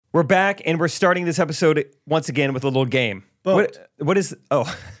We're back, and we're starting this episode once again with a little game. What is...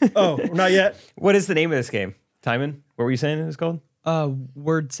 Oh. Oh, not yet. What is the name of this game? Timon, what were you saying it was called?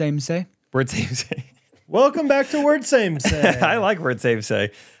 Word same say. Word same say. Welcome back to Word Same Say. I like word same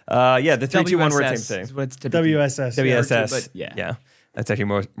say. The 3, 2, 1 word same say. Is what it's typically. WSS. WSS. Yeah. That's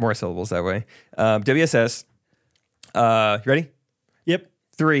actually more syllables that way. WSS. You ready? Yep.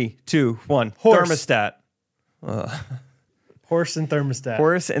 3, 2, 1. Horse. Thermostat. Horse and thermostat.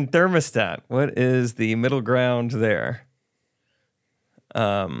 Horse and thermostat. What is the middle ground there?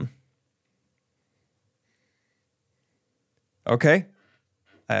 Okay.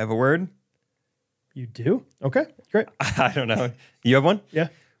 I have a word. You do? Okay, great. I don't know. You have one? Yeah.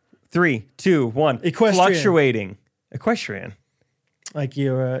 3, 2, 1. Equestrian. Fluctuating. Equestrian. Like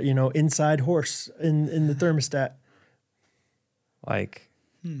your, inside horse in the thermostat. Like,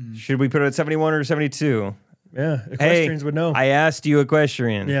 should we put it at 71 or 72? Yeah, equestrians would know. I asked you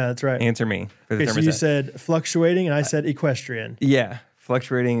equestrian. Yeah, that's right. Answer me for the Okay, thermostat. so you said fluctuating, and I said equestrian. Yeah,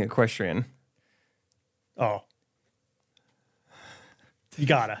 fluctuating equestrian. Oh. You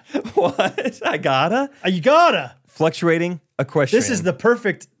gotta. What? I gotta? You gotta. Fluctuating equestrian. This is the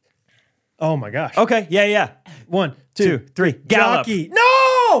perfect. Oh my gosh. Okay, yeah. 1, 2, 3. Gallop. Jockey.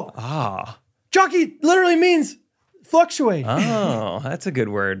 No! Ah. Jockey literally means fluctuate. Oh, that's a good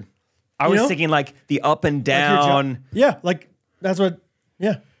word. I You was know? thinking like the up and Like your down. yeah, like that's what.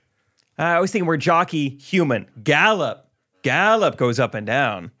 Yeah. I was thinking we're jockey, human. Gallop. Gallop goes up and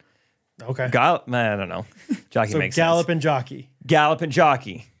down. Okay. Gallop, I don't know. Jockey So makes gallop sense. and jockey. Gallop and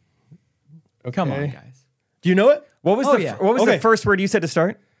jockey. Come on, Okay. guys. Do you know it? What was yeah. the Okay. first word you said to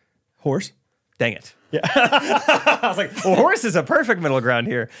start? Horse. Dang it. Yeah. I was like, well, horse is a perfect middle ground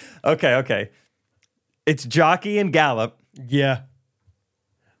here. Okay. It's jockey and gallop, Yeah.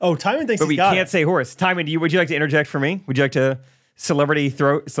 Oh, Timon thinks but he's we got can't it. say horse. Timon, would you like to interject for me? Would you like to celebrity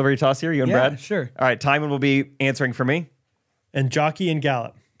toss here, you and Yeah, Brad? sure. All right, Timon will be answering for me. And jockey and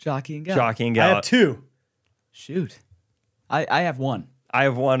gallop. Jockey and gallop. Jockey and I gallop. have 2. Shoot. I have one. I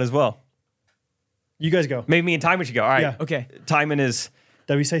have one as well. You guys go. Maybe me and Timon should go. All right. Yeah. Okay. Timon is,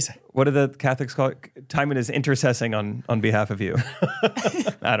 W say say. what do the Catholics call it? Timon is intercessing on behalf of you.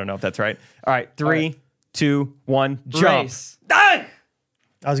 I don't know if that's right. All right, 3, 2, 1, jump. Race. Ah!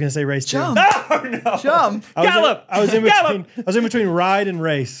 I was gonna say race too. Jump. Oh, no. Jump. Gallop. I was in Gallop. between ride and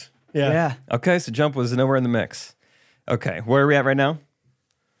race. Yeah. Yeah. Okay, so jump was nowhere in the mix. Okay, where are we at right now?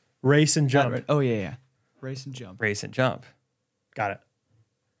 Race and jump. Right. Oh, yeah. Race and jump. Race and jump. Got it.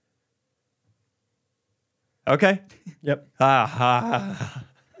 Okay. Yep.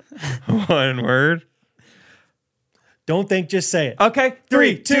 One word. Don't think, just say it. Okay.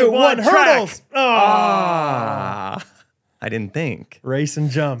 3, 2, 1. Hurdles. Oh. Ah. I didn't think. Race and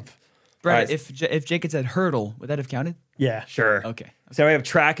jump. Brad, Right. if Jake had said hurdle, would that have counted? Yeah. Sure. Okay. So we have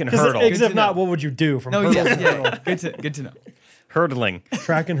track and hurdle. Because Good if to not, know. what would you do from No, hurdle to yeah. hurdle? Good to know. Hurdling.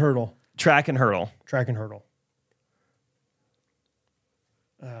 Track and hurdle. Track and hurdle. Track and hurdle.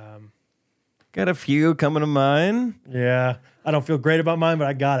 Got a few coming to mind. Yeah. I don't feel great about mine, but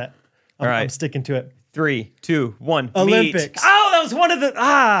I got it. All right. I'm sticking to it. 3, 2, 1. Olympics. Meat. Oh, that was one of the.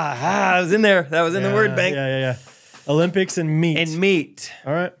 I was in there. That was in the word bank. Yeah. Olympics and meat. And meat.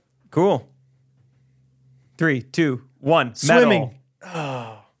 All right. Cool. 3, 2, 1. Swimming.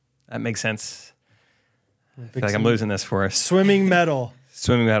 Medal. That makes sense. I Olympics feel like I'm and- losing this for us. Swimming medal.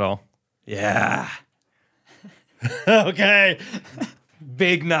 Swimming medal. Yeah. Okay.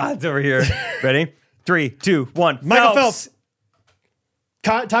 Big nods over here. Ready? 3, 2, 1. Michael Phelps.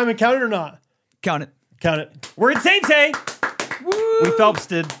 Time and count it or not? Count it. Count it. Word same say. We Phelps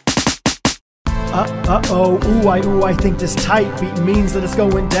did. Ooh, I think this tight beat means that it's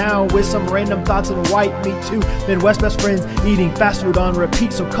going down with some random thoughts and white meat too. Midwest best friends eating fast food on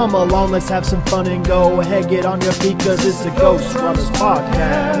repeat. So come along, let's have some fun and go ahead, get on your feet, cause it's the Ghost Runners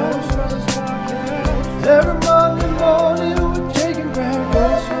Podcast. Every Monday morning with Jake and Brad,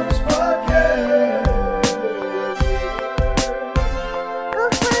 Ghost Runners Podcast.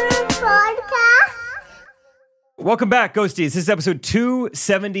 Welcome back, Ghosties. This is episode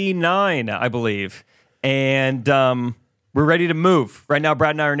 279, I believe. And we're ready to move. Right now,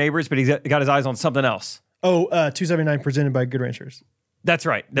 Brad and I are neighbors, but he's got his eyes on something else. 279 presented by Good Ranchers. That's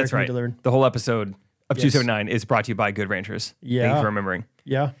right. That's right. Delivered. The whole episode of Yes. 279 is brought to you by Good Ranchers. Yeah. Thank you for remembering.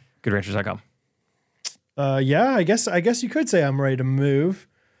 Yeah. GoodRanchers.com. Yeah, I guess you could say I'm ready to move.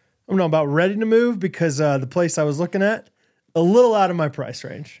 I'm not about ready to move because the place I was looking at, a little out of my price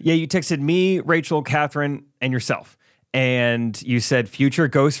range. Yeah, you texted me, Rachel, Catherine, and yourself. And you said future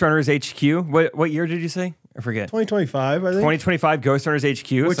Ghost Runners HQ. What year did you say? I forget. 2025, I think. 2025 Ghost Runners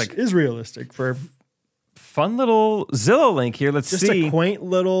HQ. which It's like is realistic for fun little Zillow link here. Let's Just see. a quaint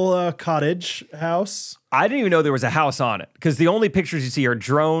little cottage house. I didn't even know there was a house on it because the only pictures you see are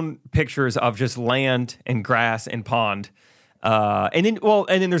drone pictures of just land and grass and pond. And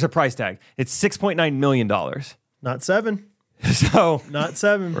then there's a price tag. It's $6.9 million. Not 7. So Not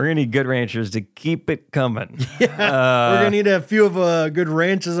 7. we're gonna need good ranchers to keep it coming. We're gonna need a few of good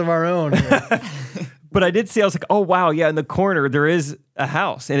ranches of our own. But I did see. I was like, oh wow, yeah. In the corner there is a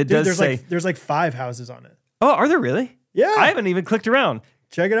house, and it Dude, does say. there's like 5 houses on it. Oh, are there really? Yeah. I haven't even clicked around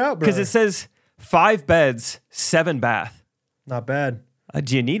Check it out, bro. because it says 5 beds, 7 bath. Not bad.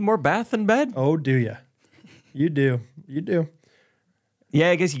 Do you need more bath than bed? Oh, do you? You do. You do. Yeah,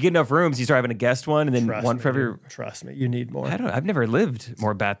 I guess you get enough rooms. You start having a guest one, and then one for every. Trust me, you need more. I've never lived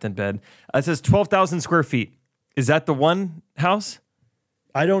more bath than bed. It says 12,000 square feet. Is that the one house?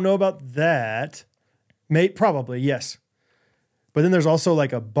 I don't know about that. Probably, yes. But then there's also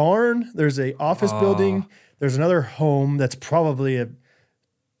like a barn. There's a office building. There's another home that's probably I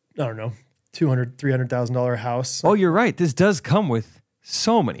don't know, $200,000, $300,000 house. Oh, you're right. This does come with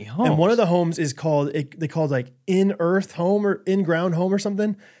so many homes. And one of the homes is they called like in-earth home or in-ground home or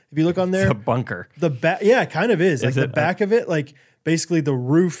something. If you look on there. It's a bunker. The back, yeah, it kind of is. Like the it? back of it, like basically the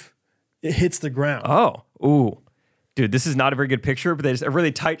roof, it hits the ground. Oh, ooh. Dude, this is not a very good picture, but there's a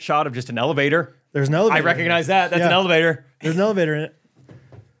really tight shot of just an elevator. There's an elevator. I recognize that. That's an elevator. There's an elevator in it.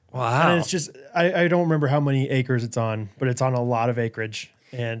 Wow. And it's just, I don't remember how many acres it's on, but it's on a lot of acreage.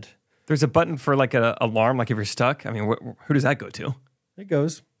 And There's a button for like an alarm, like if you're stuck. I mean, who does that go to? it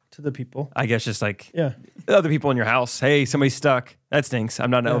goes to the people. I guess just like Yeah. other people in your house. Hey, somebody's stuck. That stinks. I'm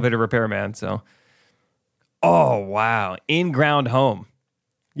not an elevator repairman, so. Oh, wow. In-ground home.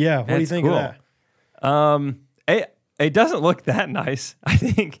 Yeah. What do you That's think cool. of that? It doesn't look that nice. I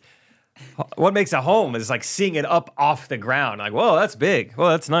think what makes a home is like seeing it up off the ground. Like, whoa, that's big. Whoa,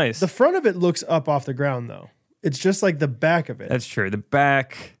 that's nice. The front of it looks up off the ground, though. It's just like the back of it. That's true. The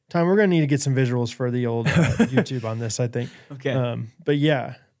back. Tom, we're going to need to get some visuals for the old YouTube on this, I think. Okay. But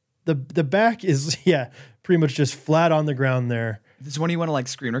yeah, the back is, pretty much just flat on the ground there. This one you want to like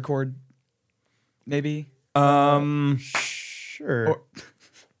screen record, maybe? Sure.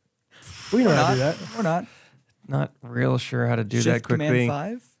 We know how to do that. Or not. Not real sure how to do Shift that quickly.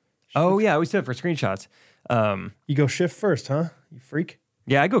 Command 5. Oh, yeah. I always do it for screenshots. You go shift first, huh? You freak.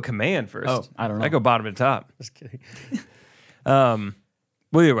 Yeah, I go command first. Oh, I don't know. I go bottom to top. Just kidding.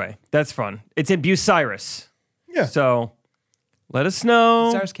 Well, either way, that's fun. It's in Bucyrus. Yeah. So let us know.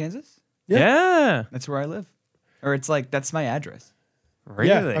 Cyrus, Kansas? Yeah. That's where I live. Or it's like, that's my address. Really?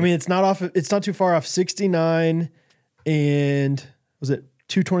 Yeah, I mean, it's not too far off 69 and was it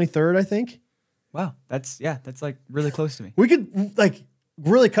 223rd, I think? Wow. That's like really close to me. We could like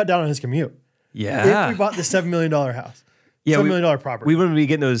really cut down on his commute yeah. if we bought the $7 million house. Yeah, $7 million property. We wouldn't be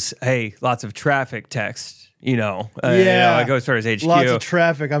getting those, hey, lots of traffic texts, you know. I go as far as HQ. Lots of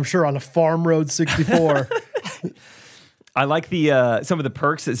traffic, I'm sure, on a farm road 64. I like the some of the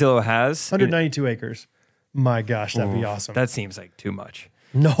perks that Zillow has. 192 acres. My gosh, that'd be awesome. That seems like too much.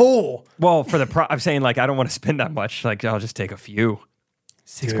 No. Well, for the I'm saying like I don't want to spend that much. Like I'll just take a few.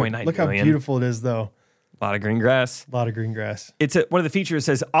 6.9 million. Look how beautiful it is, though. A lot of green grass. A lot of green grass. It's one of the features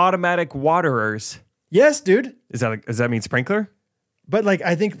says automatic waterers. Yes, dude. Does that mean sprinkler? But like,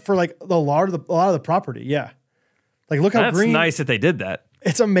 I think for like a lot of the property, yeah. Like, look how That's green. nice that they did that.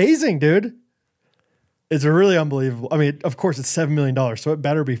 It's amazing, dude. It's really unbelievable. I mean, of course, it's $7 million, so it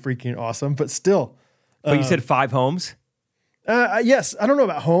better be freaking awesome. But still, But you said 5 homes. yes, I don't know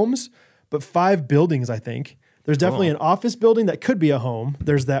about homes, but 5 buildings. I think there's definitely an office building that could be a home.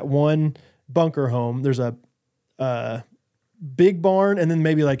 There's that one bunker home. There's a big barn, and then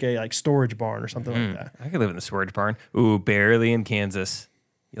maybe like a storage barn or something like that. I could live in the storage barn. Ooh, barely in Kansas.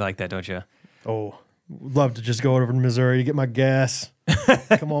 You like that, don't you? Oh, would love to just go over to Missouri to get my gas.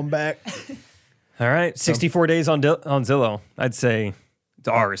 Come on back. All right, 64 days on Zillow. I'd say it's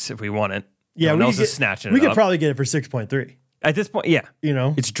ours if we want it. Yeah, no one we else could is snatching it We could up. probably get it for 6.3. At this point, yeah, You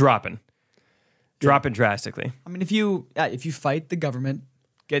know, it's dropping drastically. I mean, if you fight the government,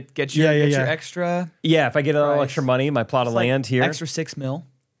 get your extra Yeah, if I get a little Price. extra money, my plot of like land here, extra $6 million.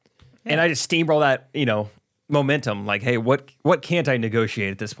 and I just steamroll that, momentum. Like, hey, what can't I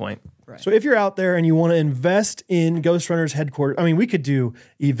negotiate at this point? so if you're out there and you want to invest in Ghost Runner's headquarters, I mean, we could do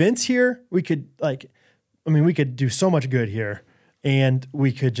events here. We could do so much good here, and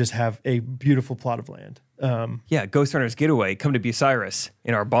we could just have a beautiful plot of land. Yeah, Ghost Runners Getaway, come to Bucyrus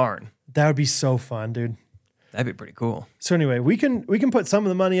in our barn. That would be so fun, dude. That'd be pretty cool. So anyway, we can put some of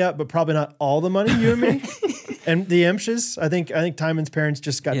the money up, but probably not all the money. You and me, and the Emshes. I think Timon's parents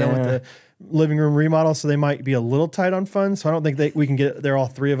just got done with the living room remodel, so they might be a little tight on funds. So I don't think we can get there all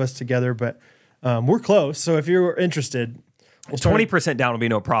 3 of us together. But We're close. So if you're interested, 20% down will be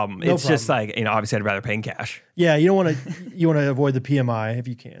no problem. No It's just problem. like, obviously I'd rather pay in cash. Yeah, you want to avoid the PMI if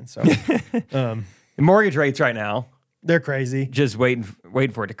you can. So The mortgage rates right now, they're crazy. just waiting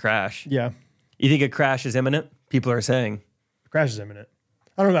for it to crash. Yeah, You think a crash is imminent? People are saying. crash is imminent.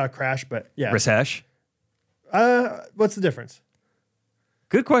 I don't know about a crash, but yeah. Recession? What's the difference?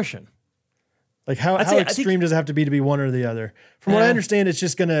 Good question. Like how I think- extreme does it have to be one or the other? From what I understand, it's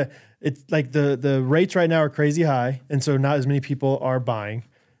just it's like the rates right now are crazy high, and so not as many people are buying,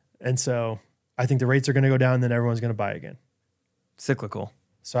 and so I think the rates are gonna go down, and then everyone's gonna buy again. Cyclical.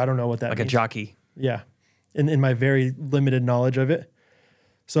 So I don't know what that Like means. a jockey. Yeah, in my very limited knowledge of it.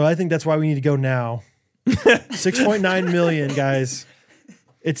 So I think that's why we need to go now. 6.9 million, guys.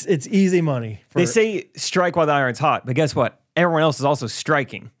 It's easy money. They say strike while the iron's hot, but guess what? Everyone else is also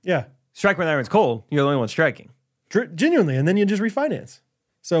striking. Yeah, Strike when the iron's cold. You're the only one striking. genuinely, and then you just refinance.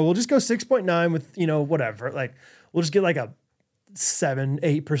 So we'll just go 6.9 with whatever. Like we'll just get like a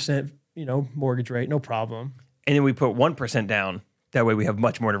 7-8% mortgage rate, no problem. And then we put 1% down. That way we have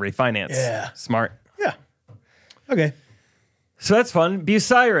much more to refinance. Yeah. Smart. Yeah. Okay. So that's fun.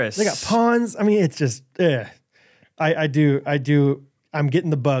 Bucyrus. They got ponds. I mean, it's just, I do. I'm getting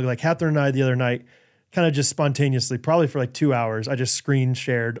the bug. Like Catherine and I the other night, kind of just spontaneously, probably for like 2 hours, I just screen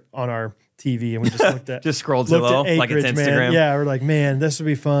shared on our TV and we just looked at, Just scrolled looked Zillow at like it's acreage, Instagram. man. Yeah. We're like, man, this would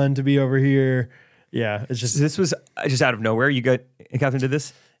be fun to be over here. Yeah. It's just, This was just out of nowhere. Catherine did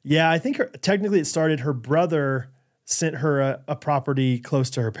this? yeah, I think technically it started, her brother sent her a property close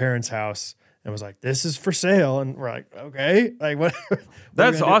to her parents' house and was like, this is for sale. And we're like, okay, like what?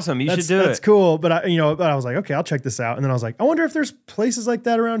 That's awesome. You should do That's it. cool. But I was like, okay, I'll check this out. And then I was like, I wonder if there's places like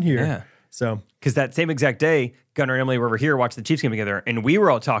that around here. Yeah. So Because that same exact day, Gunnar and Emily were over here watching the Chiefs game together, and we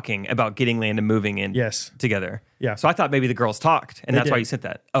were all talking about getting land and moving in Yes. together. Yeah. So I thought maybe the girls talked, and They that's why did. you sent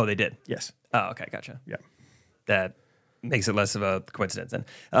that. Oh, they did? yes. Oh, okay, gotcha. Yeah. That makes it less of a coincidence then.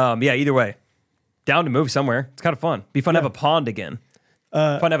 Yeah, either way, down to move somewhere. It's kind of fun. Be fun to have a pond again.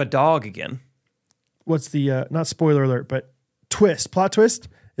 Fun to have a dog again. What's the, not spoiler alert, but plot twist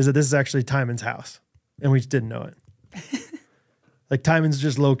is that this is actually Timon's house. And we just didn't know it. Like Timon's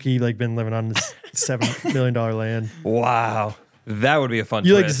just low key, like been living on this $7 million land. Wow. That would be a fun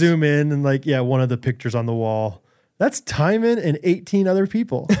You twist. like zoom in and like, yeah, one of the pictures on the wall. That's Timon and 18 other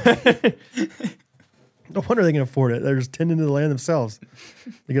people. No wonder they can afford it. They're just tending to the land themselves.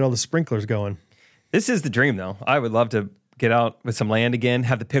 They get all the sprinklers going. This is the dream, though. I would love to get out with some land again,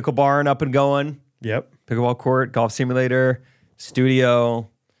 have the pickle barn up and going, Yep. pickleball court, golf simulator, studio,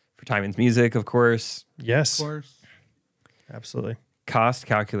 for Timon's music, of course, Yes. Of course. Absolutely. cost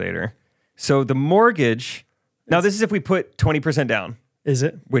calculator. So the mortgage, now this is if we put 20% down, Is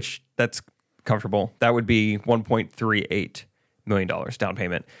it? which that's comfortable. That would be $1.38 million down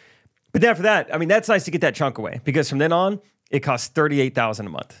payment. But then after that, I mean, that's nice to get that chunk away because from then on, it costs $38,000 a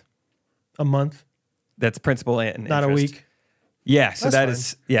month. A month? That's principal and Not interest. a week? Yeah, so That's that fine.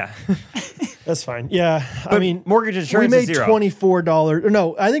 is yeah. That's fine. Yeah. But I mean, mortgage we insurance made is zero. $24. Or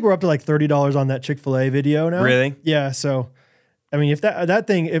no, I think we're up to like $30 on that Chick-fil-A video now. Really? Yeah. So, I mean, if that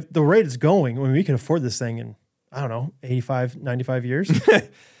thing, if the rate is going, I mean, we can afford this thing in, I don't know, 85, 95 years.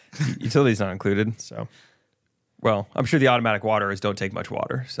 Utilities not included. So, Well, I'm sure the automatic waters don't take much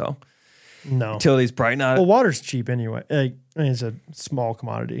water, so no. utilities probably not. Well, water's cheap anyway. I mean, it's a small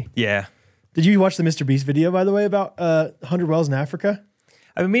commodity. Yeah. Did you watch the Mr. Beast video, by the way, about 100 wells in Africa?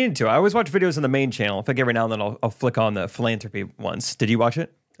 I've been meaning to. I always watch videos on the main channel. I think every now and then I'll flick on the philanthropy ones. Did you watch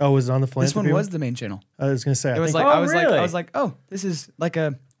it? Oh, was it on the This philanthropy? one was the main channel. I was going to say. It was like Oh, I was really? like, oh, this is like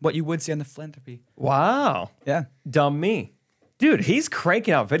what you would see on the philanthropy. Wow. Yeah. Dumb me. Dude, he's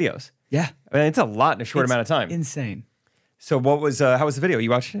cranking out videos. Yeah. I mean, it's a lot in a short It's amount of time. Insane. So how was the video? You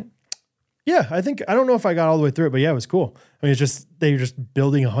watched it? Yeah, I don't know if I got all the way through it, but yeah, it was cool. I mean, they were just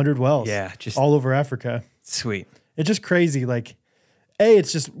building 100 wells. Yeah, just- all over Africa. Sweet. It's just crazy. Like,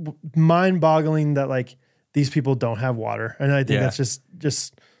 it's just mind-boggling that like these people don't have water, and I think Yeah. that's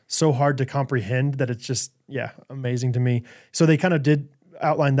just so hard to comprehend that it's just amazing to me. So they kind of did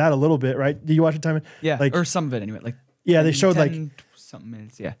outline that a little bit, right? Did you watch it, Timon? Yeah. Like, or some of it anyway. Like yeah, they showed 10 something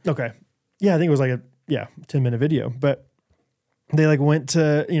minutes. Yeah. okay, yeah, I think it was like a 10-minute video, but they like went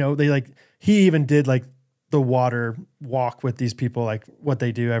to he even did like the water walk with these people, like what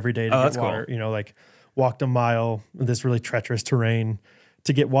they do every day to Oh, get that's water. cool. Like walked a mile in this really treacherous terrain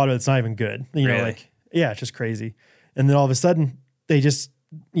to get water that's not even good. Really? It's just crazy. And then all of a sudden they just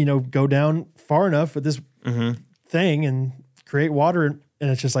go down far enough with this thing and create water, and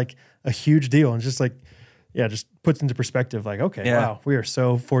it's just like a huge deal. And just like just puts into perspective, like, okay, Yeah. wow, we are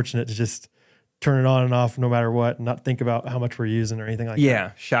so fortunate to just turn it on and off no matter what, and not think about how much we're using or anything like that.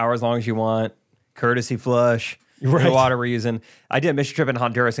 Yeah. Shower as long as you want. courtesy flush. Right. The water we're using. I did a mission trip in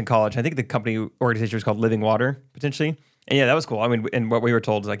Honduras in college. I think the company organization was called Living Water, potentially. And yeah, that was cool. I mean, and what we were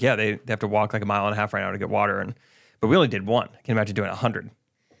told is like, yeah, they have to walk like a mile and a half right now to get water. But we only did one. I can imagine doing 100.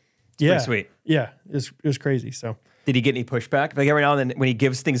 Yeah. Pretty sweet. Yeah. It was crazy. So did he get any pushback? Like every now and then when he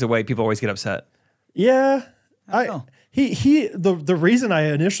gives things away, people always get upset. yeah. know. The reason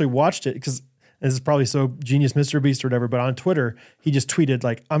I initially watched it, because this is probably so genius Mr. Beast or whatever, but on Twitter, he just tweeted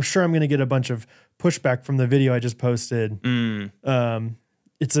like, I'm sure I'm going to get a bunch of pushback from the video I just posted. Even when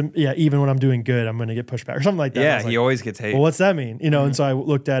I'm doing good, I'm going to get pushback or something like that. Yeah, he always gets hate. Well, what's that mean? And so I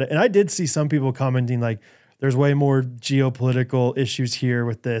looked at it and I did see some people commenting like, there's way more geopolitical issues here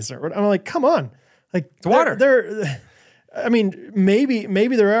with this. Or I'm like, come on. Like it's water. I mean, maybe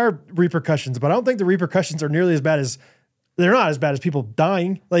there are repercussions, but I don't think the repercussions are nearly as bad as they're not as bad as people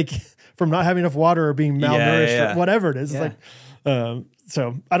dying, like from not having enough water or being malnourished or whatever it is. Yeah. It's like,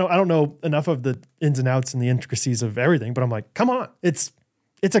 so I don't know enough of the ins and outs and the intricacies of everything, but I'm like, come on, it's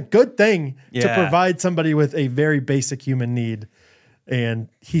a good thing to provide somebody with a very basic human need, and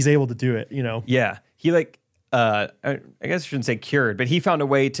he's able to do it. Yeah, he I guess I shouldn't say cured, but he found a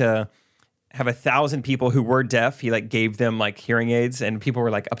way to have 1,000 people who were deaf. He gave them hearing aids, and people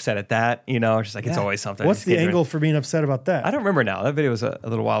were upset at that. Just it's always something. What's the angle for being upset about that? I don't remember now. That video was a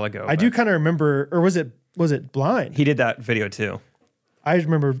little while ago. I do kind of remember, or was it Blind? He did that video too. I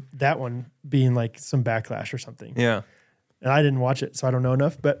remember that one being some backlash or something. Yeah. And I didn't watch it, so I don't know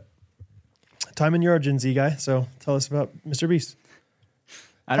enough. But Timon, you're a Gen Z guy, so tell us about Mr. Beast.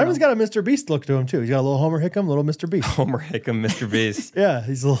 Timon's got a Mr. Beast look to him too. He's got a little Homer Hickam, little Mr. Beast. Homer Hickam, Mr. Beast. Yeah,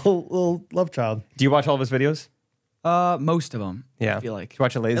 he's a little love child. Do you watch all of his videos? Most of them. Yeah. I feel like. Did you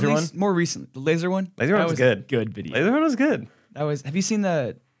watch a laser one? More recent. The laser one? Laser one was good. A good video. Laser one was good. Have you seen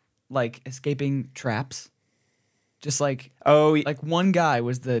the escaping traps? Just one guy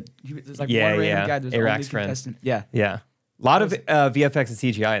was one random guy. There's Iraq's only friend. contestant. Yeah. Yeah. A lot of VFX and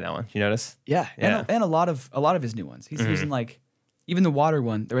CGI in that one. You notice? Yeah. Yeah. And a lot of his new ones. He's using even the water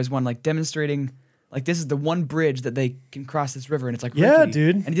one. There was one demonstrating this is the one bridge that they can cross this river, and it's yeah, rickety.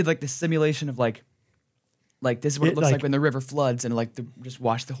 dude. And he did this simulation of this is what it looks like when the river floods, and just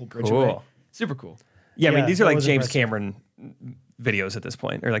wash the whole bridge away. Super cool. Yeah, I mean these are that was James impressive. Cameron videos at this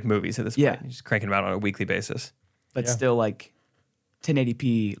point, or movies at this point. He's just cranking them out on a weekly basis. But still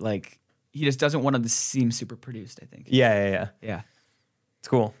 1080p. He just doesn't want them to seem super produced, I think. Yeah. It's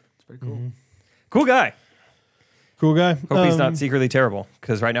cool. It's pretty cool. Mm-hmm. Cool guy. Cool guy. Hope he's not secretly terrible,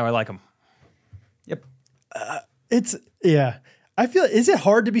 because right now I like him. Yep. I feel, is it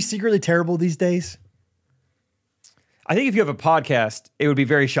hard to be secretly terrible these days? I think if you have a podcast, it would be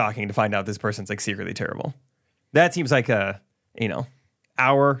very shocking to find out this person's secretly terrible. That seems like a, 2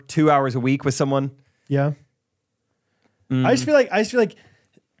 hours a week with someone. Yeah. I just feel like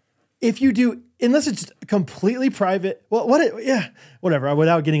if you do, unless it's completely private, whatever,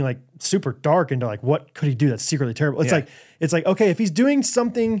 without getting super dark into what could he do that's secretly terrible. It's okay, if he's doing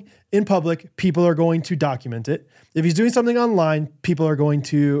something in public, people are going to document it. If he's doing something online, people are going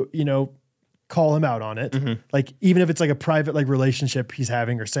to, call him out on it. Mm-hmm. Even if it's a private relationship he's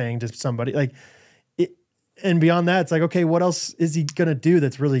having or saying to somebody, and beyond that, it's okay, what else is he gonna do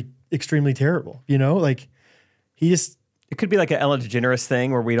that's really extremely terrible? He just. It could be an Ellen DeGeneres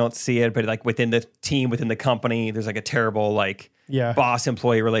thing where we don't see it, but within the team, within the company, there's a terrible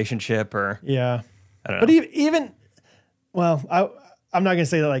boss-employee relationship, or yeah. I don't know. But even I'm not gonna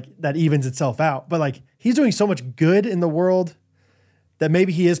say that that evens itself out, but he's doing so much good in the world that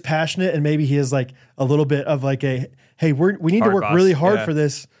maybe he is passionate, and maybe he is a little bit of hey, we need to work really hard for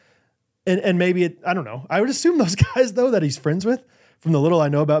this, and maybe I don't know. I would assume those guys though that he's friends with, from the little I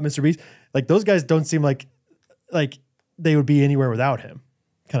know about Mr. Beast, those guys don't seem like they would be anywhere without him,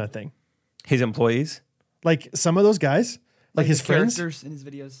 kind of thing. His employees, some of those guys, his friends, characters in his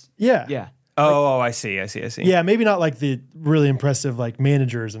videos. Yeah. Oh, I see. Yeah, maybe not the really impressive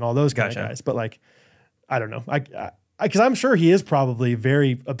managers and all those kind of guys, but I don't know. Because I'm sure he is probably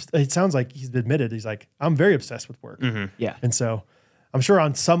very. It sounds like he's admitted he's I'm very obsessed with work. Mm-hmm. Yeah, and so I'm sure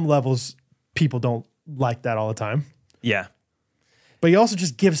on some levels people don't like that all the time. Yeah, but he also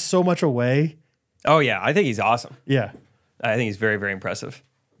just gives so much away. Oh yeah, I think he's awesome. Yeah, I think he's very, very impressive.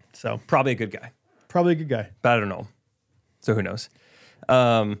 So probably a good guy. Probably a good guy, but I don't know. So who knows?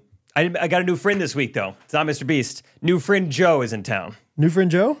 I got a new friend this week though. It's not Mr. Beast. New friend Joe is in town. New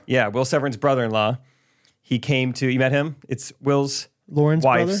friend Joe? Yeah, Will Severin's brother-in-law. He came to. You met him? It's Will's Lauren's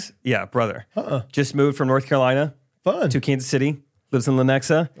wife's brother. Just moved from North Carolina. Fun. To Kansas City. Lives in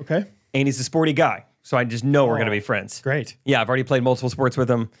Lenexa. Okay. And he's a sporty guy, so I just know we're gonna be friends. Great. Yeah, I've already played multiple sports with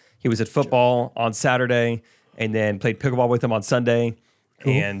him. He was at football on Saturday, and then played pickleball with him on Sunday.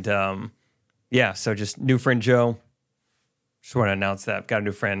 Cool. And Yeah, so just new friend Joe. Just want to announce that. Got a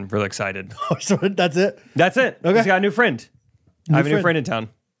new friend. Really excited. So that's it? That's it. Okay. Just got a new friend. I have a new friend in town.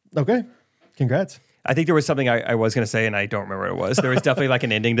 Okay. Congrats. I think there was something I was going to say, and I don't remember what it was. There was definitely like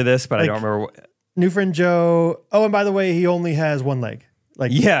an ending to this, but I don't remember. New friend Joe. Oh, and by the way, he only has one leg.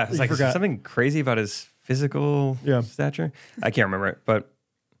 Like, yeah, it's like something crazy about his physical stature. I can't remember it, but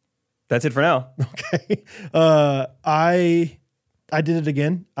that's it for now. Okay. I did it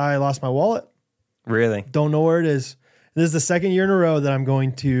again. I lost my wallet. Really? Don't know where it is. This is the second year in a row that I'm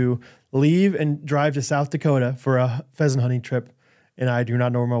going to leave and drive to South Dakota for a pheasant hunting trip, and I do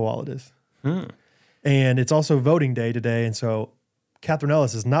not know where my wallet is. And it's also voting day today, and so Catherine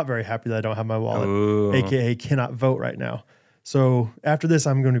Ellis is not very happy that I don't have my wallet, a.k.a. cannot vote right now. So after this,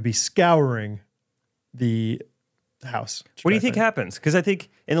 I'm going to be scouring the house. What do you think happens? Because I think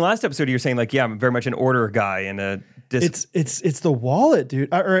in the last episode you were saying like, yeah, I'm very much an order guy and a. It's the wallet, dude.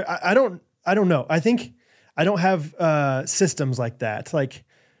 I don't know. I think I don't have systems like that. Like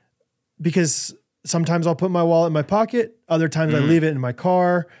because sometimes I'll put my wallet in my pocket. Other times I leave it in my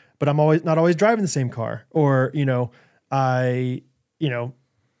car. But I'm not always driving the same car. Or I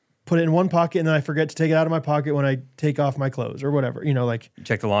put it in one pocket and then I forget to take it out of my pocket when I take off my clothes or whatever. Like you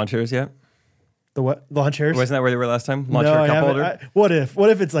check the lawn chairs yet? The what? Lawn chairs? Wasn't that where they were last time? Lawn chair cup holder? What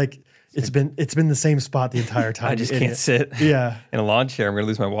if it's like it's been the same spot the entire time? I just can't sit in a lawn chair. I'm going to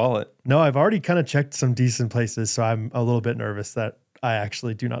lose my wallet. No, I've already kind of checked some decent places, so I'm a little bit nervous that I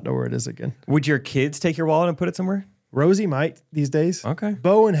actually do not know where it is again. Would your kids take your wallet and put it somewhere? Rosie might these days. Okay.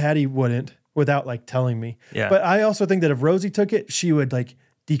 Bo and Hattie wouldn't without like telling me. Yeah. But I also think that if Rosie took it, she would like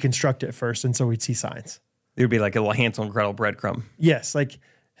deconstruct it first, and so we'd see signs. It would be like a little Hansel and Gretel breadcrumb. Yes, like,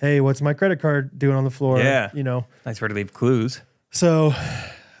 hey, what's my credit card doing on the floor? Yeah. Nice way to leave clues. So,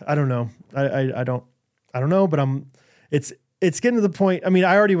 I don't know. I don't know, but it's getting to the point. I mean,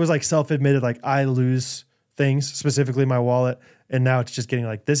 I already was like self-admitted, like I lose things, specifically my wallet, and now it's just getting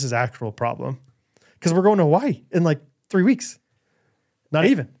like this is actual problem. Because we're going to Hawaii in like 3 weeks. Not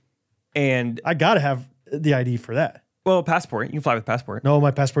even. And I got to have the ID for that. Well, passport. You can fly with passport. No, my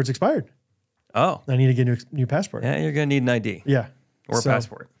passport's expired. Oh. I need to get a new passport. Yeah, you're going to need an ID. Yeah. Or a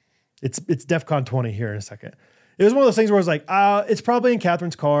passport. It's DEFCON 20 here in a second. It was one of those things where I was like, it's probably in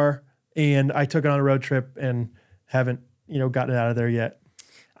Catherine's car, and I took it on a road trip and haven't, gotten it out of there yet.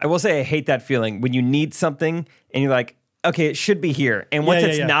 I will say I hate that feeling when you need something and you're like, okay, it should be here. And once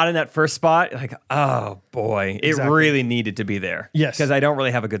it's not in that first spot, like, oh boy, it really needed to be there. Yes. Because I don't really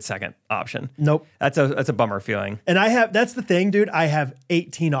have a good second option. Nope. That's a bummer feeling. And that's the thing, dude. I have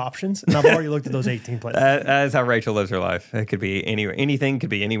 18 options, and I've already looked at those 18 places. That is how Rachel lives her life. It could be anywhere. Anything could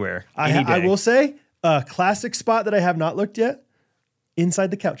be anywhere. I will say a classic spot that I have not looked yet,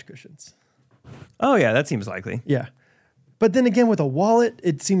 inside the couch cushions. Oh yeah, that seems likely. Yeah. But then again, with a wallet,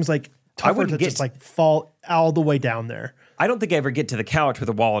 it seems like tougher to just like fall all the way down there. I don't think I ever get to the couch with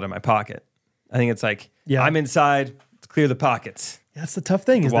a wallet in my pocket. I think it's like, I'm inside, let's clear the pockets. That's the tough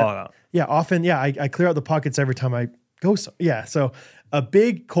thing. Wallet out. Yeah, often, I clear out the pockets every time I go. So a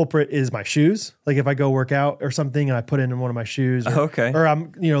big culprit is my shoes. Like if I go work out or something and I put it in one of my shoes. Or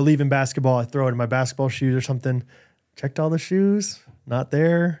I'm, leaving basketball, I throw it in my basketball shoes or something. Checked all the shoes, not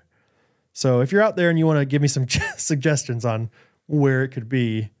there. So if you're out there and you want to give me some suggestions on where it could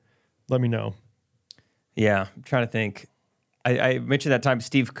be, let me know. Yeah, I'm trying to think. I mentioned that time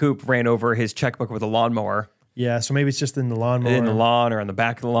Steve Coop ran over his checkbook with a lawnmower. Yeah, so maybe it's just in the lawnmower. In the lawn or on the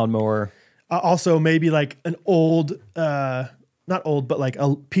back of the lawnmower. Also, maybe like an old, not old, but like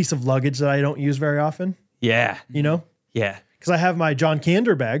a piece of luggage that I don't use very often. Yeah. Yeah. Because I have my John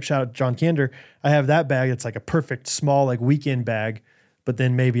Kander bag. Shout out to John Kander. I have that bag. It's like a perfect small like weekend bag. But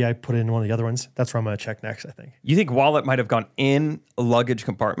then maybe I put it in one of the other ones. That's where I'm going to check next, I think. You think wallet might have gone in a luggage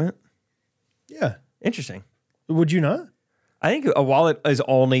compartment? Yeah. Interesting. Would you not? I think a wallet is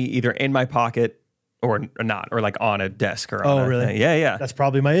only either in my pocket or not, or like on a desk or on really? Thing. Yeah. That's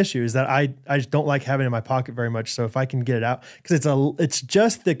probably my issue is that I just don't like having it in my pocket very much. So if I can get it out, because it's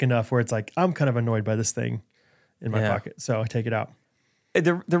just thick enough where it's like, I'm kind of annoyed by this thing in my pocket. So I take it out.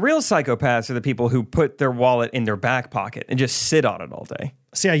 The real psychopaths are the people who put their wallet in their back pocket and just sit on it all day.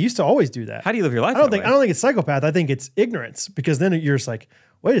 See, I used to always do that. How do you live your life? I don't think it's psychopath. I think it's ignorance, because then you're just like,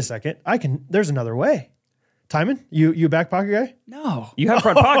 wait a second, there's another way. Timon, you a back pocket guy? No. You have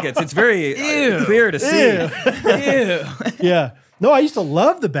front pockets. It's very clear to see. Ew. Yeah. No, I used to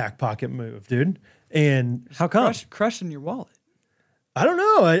love the back pocket move, dude. And how come? Crushing your wallet. I don't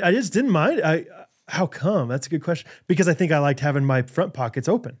know. I just didn't mind. How come? That's a good question. Because I think I liked having my front pockets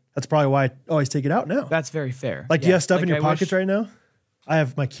open. That's probably why I always take it out now. That's very fair. Like, do you have stuff in your pockets right now? I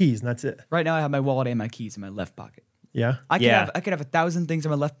have my keys, and that's it. Right now, I have my wallet and my keys in my left pocket. Yeah. I could have 1,000 things in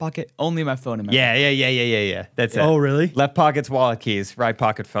my left pocket, only my phone in my Yeah. That's it. Oh, really? Left pocket's wallet keys, right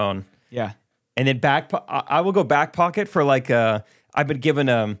pocket phone. Yeah. And then I will go back pocket for like I've been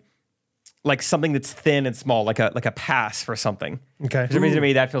given like something that's thin and small, like a pass for something. Okay. For some reason to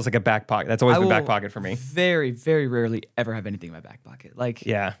me, that feels like a back pocket. That's always been back pocket for me. Very, very rarely ever have anything in my back pocket. Like,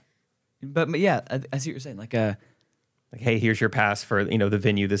 yeah. But yeah, I see what you're saying. Like hey, here's your pass for the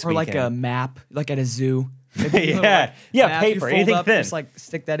venue this weekend. Or like a map, like at a zoo. Yeah, map, paper, anything up, thin. Just like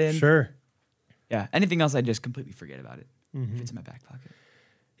stick that in. Sure. Yeah. Anything else, I just completely forget about it. If it's in my back pocket.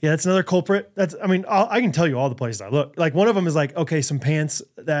 Yeah, that's another culprit. I can tell you all the places I look. Like one of them is like, okay, some pants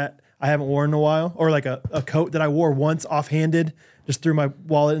that I haven't worn in a while, or like a coat that I wore once offhanded, just threw my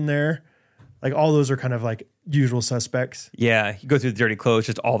wallet in there. Like all those are kind of like usual suspects. Yeah, you go through the dirty clothes,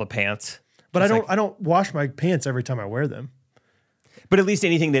 just all the pants. But I don't wash my pants every time I wear them. But at least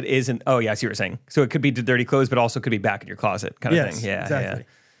anything that isn't, oh yeah, I see what you're saying. So it could be dirty clothes, but also could be back in your closet kind of thing. Yeah, exactly.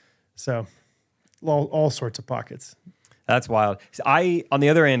 Yeah. So all sorts of pockets. That's wild. So on the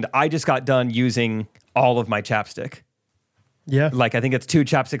other end, I just got done using all of my chapstick. Yeah. Like I think it's 2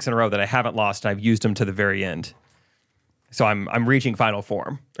 chapsticks in a row that I haven't lost. And I've used them to the very end. So I'm reaching final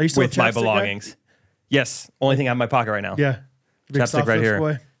form with my belongings. Guy? Yes. Only thing I have in my pocket right now. Yeah. Big chapstick right here.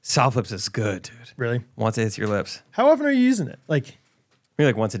 Boy. Soft lips is good, dude. Really? Once it hits your lips. How often are you using it? Maybe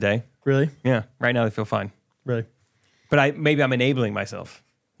like once a day. Really? Yeah. Right now they feel fine. Really? But maybe I'm enabling myself,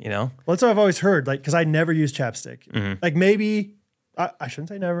 Well, that's what I've always heard, because I never use chapstick. Mm-hmm. Like maybe, I shouldn't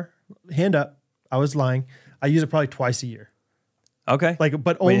say never. Hand up. I was lying. I use it probably twice a year. Okay.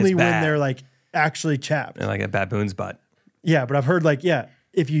 But only when they're actually chapped. And like a baboon's butt. Yeah, but I've heard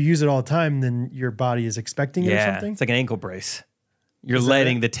if you use it all the time, then your body is expecting it or something. It's like an ankle brace. You're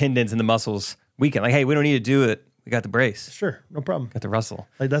letting the tendons and the muscles weaken. Like, hey, we don't need to do it. We got the brace. Sure, no problem. Got the rustle.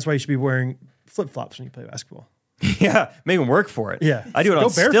 That's why you should be wearing flip-flops when you play basketball. Yeah, make them work for it. Yeah. I do it on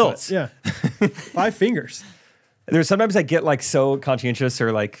stilts. Yeah. 5 fingers. There's sometimes I get so conscientious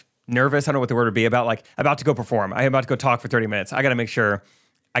or nervous. I don't know what the word would be about to go perform. I'm about to go talk for 30 minutes. I got to make sure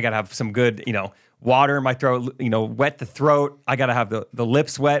I got to have some good, water in my throat, wet the throat. I got to have the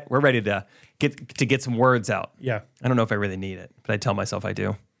lips wet. We're ready to get some words out. Yeah. I don't know if I really need it, but I tell myself I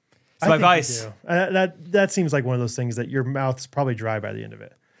do. It's my my vice. That seems like one of those things that your mouth's probably dry by the end of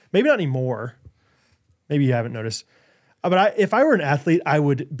it. Maybe not anymore. Maybe you haven't noticed. But if I were an athlete, I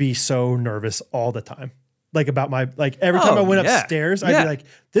would be so nervous all the time. About every time I went upstairs, I'd be like,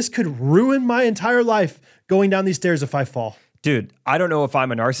 this could ruin my entire life going down these stairs if I fall. Dude, I don't know if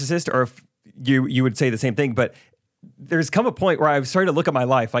I'm a narcissist or if you would say the same thing, but there's come a point where I've started to look at my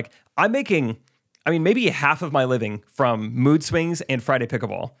life. I'm making, maybe half of my living from mood swings and Friday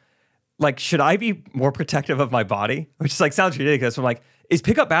pickleball. Should I be more protective of my body? Which sounds ridiculous. I'm is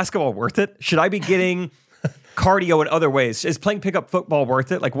pickup basketball worth it? Should I be getting cardio in other ways? Is playing pickup football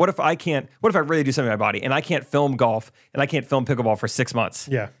worth it? What if I really do something to my body and I can't film golf and I can't film pickleball for 6 months?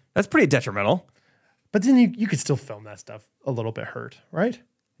 Yeah. That's pretty detrimental. But then you could still film that stuff a little bit hurt, right?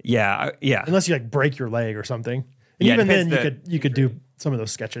 Yeah. Unless you break your leg or something. And even then you could do some of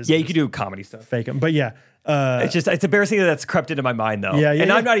those sketches. Yeah, you could do comedy stuff. Fake them. But yeah. It's embarrassing that's crept into my mind though. Yeah,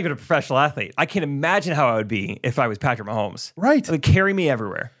 I'm not even a professional athlete. I can't imagine how I would be if I was Patrick Mahomes. Right. It would carry me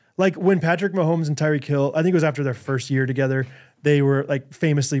everywhere. When Patrick Mahomes and Tyreek Hill, I think it was after their first year together, they were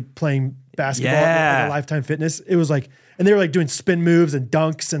famously playing basketball at Lifetime Fitness. It was and they were doing spin moves and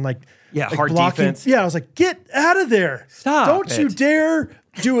dunks and hard blocking. Defense. Yeah, I was get out of there. Stop. Don't you dare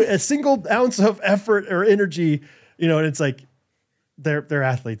do a single ounce of effort or energy. And it's they're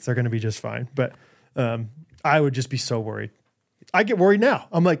athletes. They're going to be just fine. But I would just be so worried. I get worried now.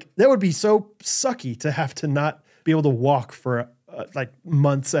 I'm that would be so sucky to have to not be able to walk for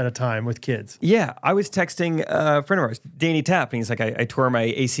months at a time with kids. Yeah, I was texting a friend of ours, Danny Tapp, and he's I tore my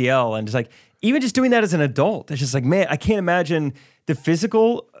ACL, and just even just doing that as an adult, it's just man, I can't imagine the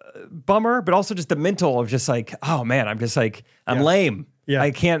physical bummer, but also just the mental of just oh man, I'm just I'm lame. Yeah.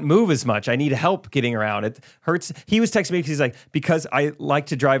 I can't move as much. I need help getting around. It hurts. He was texting me because he's because I like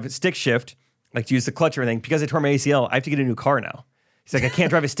to drive stick shift, to use the clutch or anything. Because I tore my ACL, I have to get a new car now. He's I can't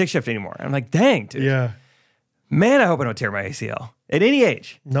drive a stick shift anymore. I'm dang, dude. Yeah. Man, I hope I don't tear my ACL at any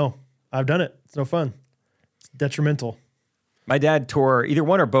age. No, I've done it. It's no fun. It's detrimental. My dad tore either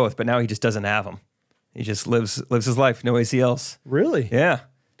one or both, but now he just doesn't have them. He just lives his life, no ACLs. Really? Yeah.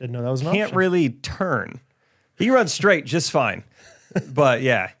 Didn't know that was an option. Can't really turn. He runs straight just fine. But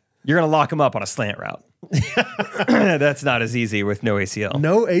yeah, you're going to lock him up on a slant route. That's not as easy with no ACL.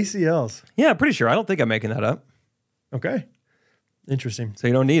 No ACLs. Yeah, I'm pretty sure. I don't think I'm making that up. Okay. Interesting. So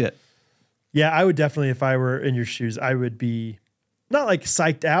you don't need it. Yeah, I would definitely, if I were in your shoes, I would be not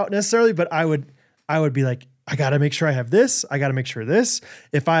psyched out necessarily, but I would be I got to make sure I have this. I got to make sure this.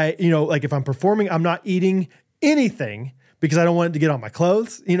 If I, like if I'm performing, I'm not eating anything because I don't want it to get on my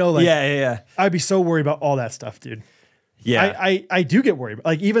clothes. Yeah. I'd be so worried about all that stuff, dude. Yeah. I do get worried.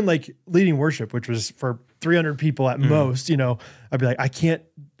 Like even like leading worship, which was for 300 people at most, I'd be like, I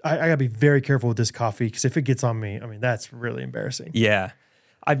gotta be very careful with this coffee because if it gets on me, I mean, that's really embarrassing. Yeah.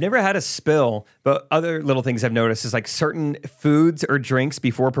 I've never had a spill, but other little things I've noticed is like certain foods or drinks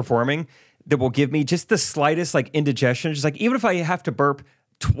before performing that will give me just the slightest like indigestion. Just like even if I have to burp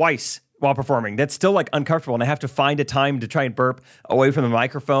twice while performing, that's still like uncomfortable. And I have to find a time to try and burp away from the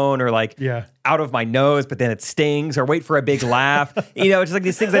microphone or like out of my nose, but then it stings, or wait for a big laugh. It's like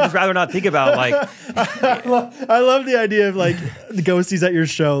these things I'd just rather not think about. Like, I love the idea of like the ghosties at your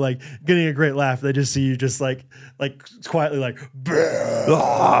show, like getting a great laugh. They just see you just like quietly like,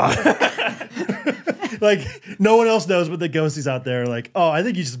 like no one else knows, but the ghosties out there are like, oh, I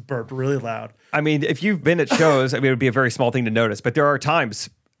think you just burped really loud. I mean, if you've been at shows, it would be a very small thing to notice, but there are times,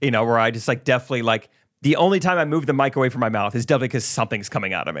 where I just like definitely like the only time I move the mic away from my mouth is definitely because something's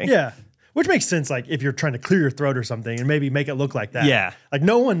coming out of me. Yeah. Which makes sense. Like if you're trying to clear your throat or something and maybe make it look like that. Yeah. Like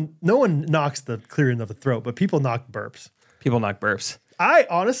no one knocks the clearing of the throat, but people knock burps.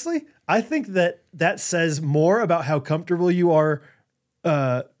 I think that says more about how comfortable you are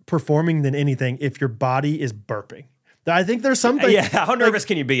performing than anything if your body is burping. I think there's something. Yeah, how nervous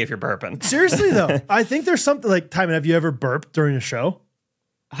can you be if you're burping? Seriously though, I think there's something like, Timon, have you ever burped during a show?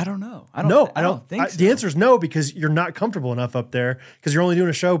 I don't know. I don't think so. The answer is no, because you're not comfortable enough up there because you're only doing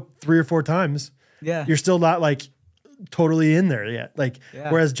a show 3 or 4 times. Yeah. You're still not like totally in there yet.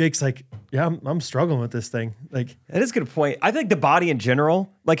 Whereas Jake's like, yeah, I'm struggling with this thing. Like, that is a good point. I think the body in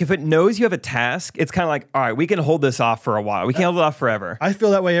general, like if it knows you have a task, it's kind of like, all right, we can hold this off for a while. We can't hold it off forever. I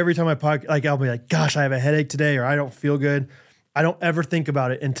feel that way every time I'll be like, gosh, I have a headache today, or I don't feel good. I don't ever think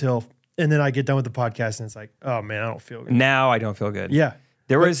about it and then I get done with the podcast and it's like, oh man, I don't feel good. Now I don't feel good. Yeah.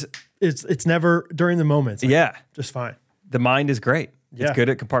 It's never during the moment. Like, just fine. The mind is great. It's good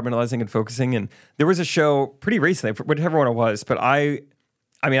at compartmentalizing and focusing. And there was a show pretty recently, whichever one it was, but I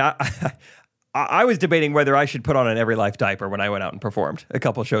was debating whether I should put on an Every Life diaper when I went out and performed a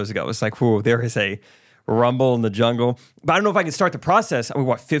couple of shows ago. It's like, whoa, there is a rumble in the jungle. But I don't know if I can start the process.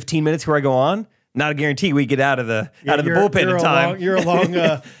 15 minutes before I go on? Not a guarantee we get out of the bullpen in time. You're a long.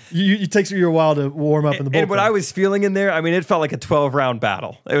 You takes you a while to warm up in the bullpen. And what I was feeling in there, it felt like a 12-round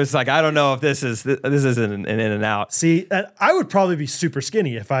battle. It was like, I don't know if this isn't an in and out. See, I would probably be super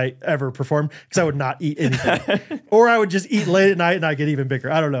skinny if I ever performed because I would not eat anything, or I would just eat late at night and I get even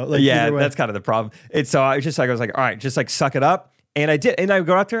bigger. I don't know. That's kind of the problem. And so I was like, all right, just like suck it up. And I did. And I would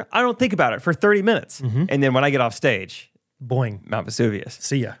go out there. I don't think about it for 30 minutes. Mm-hmm. And then when I get off stage, boing, Mount Vesuvius.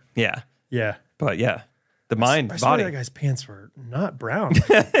 See ya. Yeah. Yeah. But yeah, the mind, I body. That guy's pants were not brown.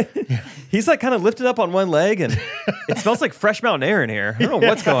 He's like kind of lifted up on one leg, and it smells like fresh mountain air in here. I don't know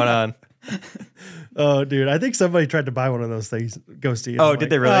what's going on. Oh, dude, I think somebody tried to buy one of those things, Ghosty. Oh,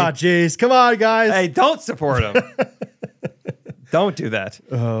 did they really? Oh, jeez, come on, guys. Hey, don't support him. Don't do that.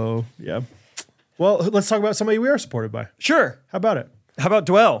 Oh, yeah. Well, let's talk about somebody we are supported by. Sure. How about it? How about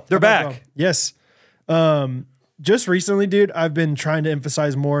Dwell? They're back. Dwell? Yes. Just recently, dude, I've been trying to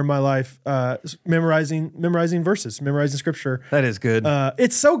emphasize more in my life, memorizing verses, memorizing scripture. That is good.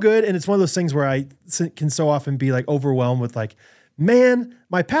 It's so good. And it's one of those things where I can so often be like overwhelmed with like, man,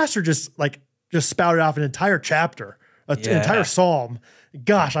 my pastor just spouted off an entire chapter, an entire psalm.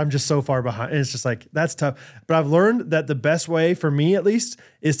 Gosh, I'm just so far behind. And it's just like, that's tough. But I've learned that the best way for me, at least,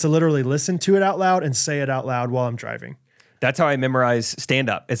 is to literally listen to it out loud and say it out loud while I'm driving. That's how I memorize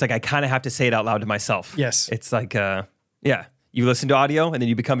stand-up. It's like I kind of have to say it out loud to myself. Yes. It's like, you listen to audio and then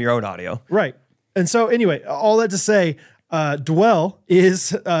you become your own audio. Right. And so anyway, all that to say, Dwell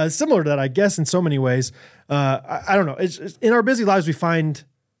is similar to that, I guess, in so many ways. I don't know. It's in our busy lives, we find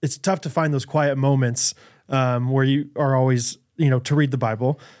it's tough to find those quiet moments where you are always, to read the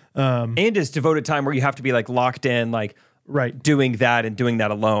Bible. And it's devoted time where you have to be like locked in, like doing that and doing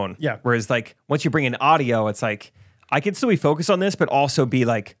that alone. Yeah. Whereas like once you bring in audio, it's like, I can still be focused on this, but also be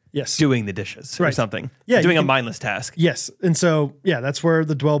like doing the dishes or something. Yeah, doing a mindless task. Yes. And so, that's where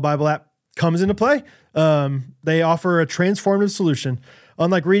the Dwell Bible app comes into play. They offer a transformative solution.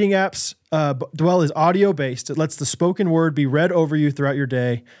 Unlike reading apps, Dwell is audio-based. It lets the spoken word be read over you throughout your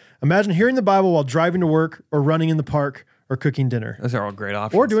day. Imagine hearing the Bible while driving to work or running in the park or cooking dinner. Those are all great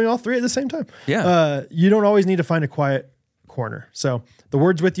options. Or doing all three at the same time. Yeah. You don't always need to find a quiet corner. So the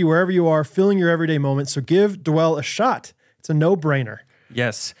word's with you wherever you are, filling your everyday moments. So give Dwell a shot. It's a no-brainer.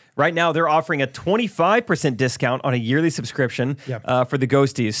 Yes. Right now, they're offering a 25% discount on a yearly subscription for the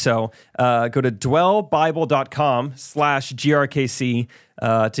Ghosties. So go to dwellbible.com/GRKC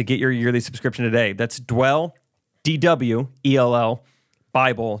to get your yearly subscription today. That's Dwell, DWELL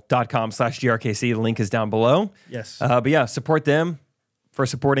Bible.com/GRKC. The link is down below. Yes. But yeah, support them for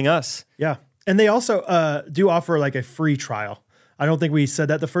supporting us. Yeah. And they also do offer like a free trial. I don't think we said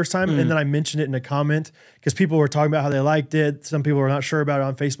that the first time. And then I mentioned it in a comment because people were talking about how they liked it. Some people were not sure about it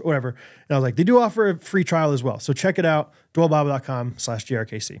on Facebook, whatever. And I was like, they do offer a free trial as well. So check it out.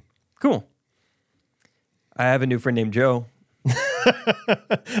 dwellbible.com/GRKC. Cool. I have a new friend named Joe.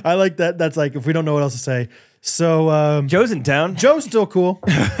 I like that. That's like, if we don't know what else to say. So Joe's in town. Joe's still cool.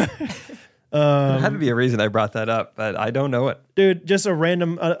 There had to be a reason I brought that up, but I don't know it. Dude, just a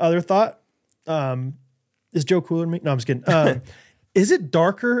random other thought. Is Joe cooler than me? No, I'm just kidding. Is it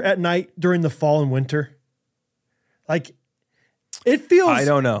darker at night during the fall and winter? Like, it feels... I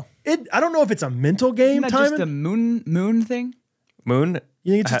don't know. I don't know if it's a mental game. Isn't that just a moon thing? Moon?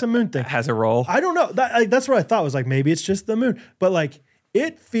 You think it's just a moon thing? Has a role. I don't know. That's what I thought, was like, maybe it's just the moon. But like,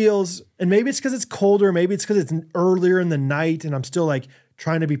 it feels... And maybe it's because it's colder. Maybe it's because it's earlier in the night and I'm still like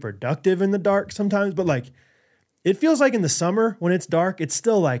trying to be productive in the dark sometimes. But like, it feels like in the summer when it's dark, it's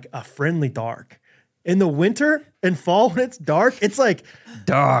still like a friendly dark. In the winter and fall when it's dark, it's like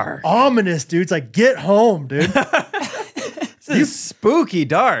dark, ominous, dude. It's like, get home, dude. This is spooky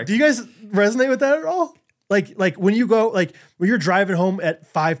dark. Do you guys resonate with that at all? Like when you go, like when you're driving home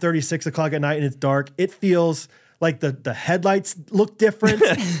at 5:30, 6 o'clock at night and it's dark, it feels like the headlights look different.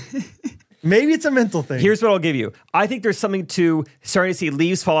 Maybe it's a mental thing. Here's what I'll give you. I think there's something to starting to see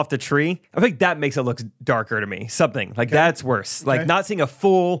leaves fall off the tree. I think that makes it look darker to me. Something like that's worse. Like not seeing a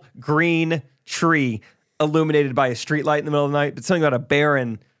full green tree illuminated by a street light in the middle of the night, but something about a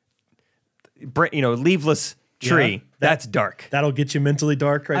barren, leafless tree. That's dark. That'll get you mentally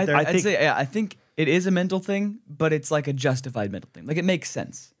dark right there. I think it is a mental thing, but it's like a justified mental thing. Like it makes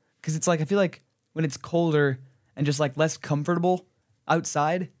sense because it's like I feel like when it's colder and just like less comfortable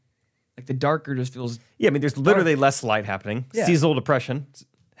outside, like the darker just feels. Yeah, I mean, there's literally less light happening. Yeah. Seasonal depression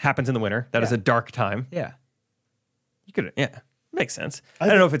happens in the winter. That is a dark time. Yeah, you could. Yeah. Makes sense. I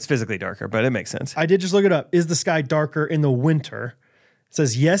don't know if it's physically darker, but it makes sense. I did just look it up. Is the sky darker in the winter? It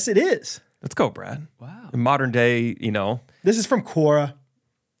says, yes, it is. Let's go, Brad. Wow. In modern day, This is from Quora.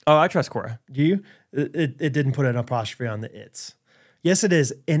 Oh, I trust Quora. Do you? It didn't put an apostrophe on the it's. Yes, it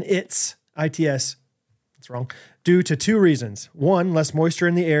is. And it's, ITS, it's wrong, due to two reasons. One, less moisture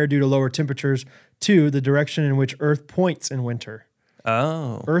in the air due to lower temperatures. Two, the direction in which Earth points in winter.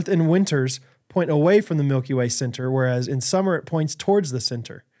 Oh. Earth in winters point away from the Milky Way center, whereas in summer it points towards the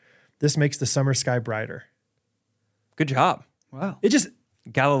center. This makes the summer sky brighter. Good job. Wow. It just...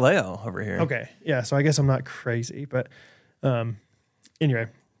 Galileo over here. Okay. Yeah, so I guess I'm not crazy, but anyway,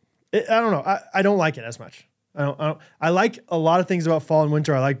 I don't know. I don't like it as much. I like a lot of things about fall and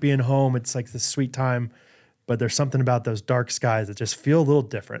winter. I like being home. It's like this sweet time, but there's something about those dark skies that just feel a little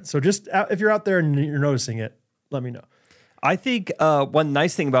different. So just if you're out there and you're noticing it, let me know. I think one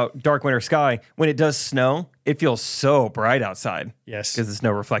nice thing about dark winter sky, when it does snow, it feels so bright outside. Yes. Because the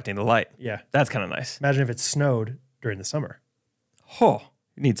snow reflecting the light. Yeah. That's kind of nice. Imagine if it snowed during the summer. Oh,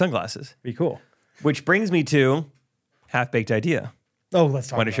 you need sunglasses. Be cool. Which brings me to half-baked idea. Oh, let's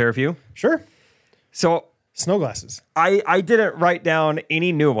talk Want to share a few? Sure. So snow glasses. I didn't write down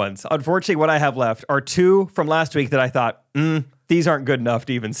any new ones. Unfortunately, what I have left are two from last week that I thought, these aren't good enough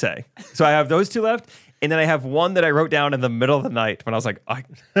to even say. So I have those two left. And then I have one that I wrote down in the middle of the night when I was like, I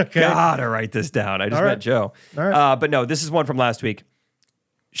gotta write this down. I just met Joe. All right. But no, this is one from last week.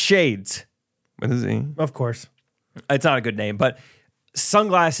 Shades. What is he? Of course. It's not a good name, but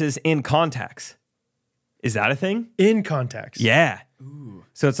sunglasses in contacts. Is that a thing? In contacts. Yeah. Ooh.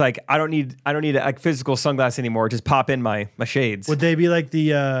 So it's like I don't need a physical sunglass anymore. Just pop in my shades. Would they be like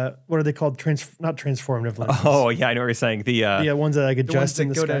the what are they called? Not transformative lenses. Oh yeah, I know what you're saying. The ones that I could adjust in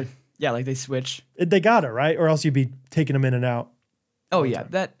the sky. Yeah, like they switch. They got it, right? Or else you'd be taking them in and out. Oh yeah,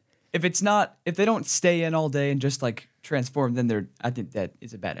 that if they don't stay in all day and just like transform, then I think that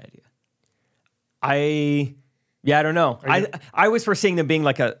is a bad idea. I don't know. I was foreseeing them being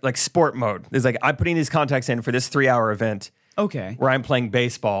like sport mode. It's like I'm putting these contacts in for this 3-hour event. Okay. Where I'm playing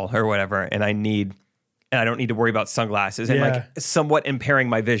baseball or whatever, and I don't need to worry about sunglasses and like somewhat impairing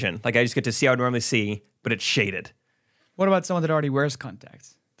my vision. Like I just get to see how I normally see, but it's shaded. What about someone that already wears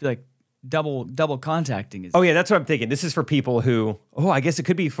contacts? I feel like double contacting is. Oh yeah, that's what I'm thinking. This is for people who. Oh, I guess it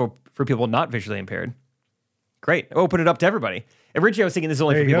could be for people not visually impaired. Great, open it up to everybody. Originally, I was thinking this is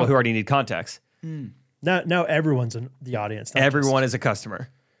only for people who already need contacts. Now everyone's in the audience. Everyone is a customer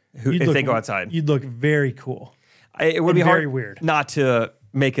if they go outside. You'd look very cool. It would be very hard weird not to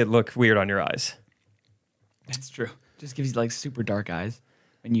make it look weird on your eyes. That's true. Just gives you like super dark eyes,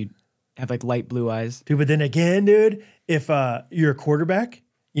 and you have like light blue eyes. Dude, but then again, dude, if you're a quarterback,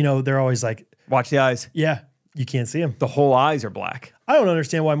 they're always like, watch the eyes. Yeah. You can't see them. The whole eyes are black. I don't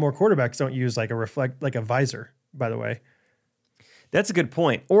understand why more quarterbacks don't use like a visor, by the way. That's a good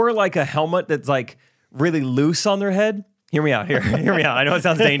point. Or like a helmet that's like really loose on their head. Hear me out here. Hear me out. I know it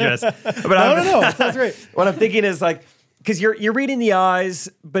sounds dangerous, but I don't know. It sounds great. What I'm thinking is like, because you're reading the eyes,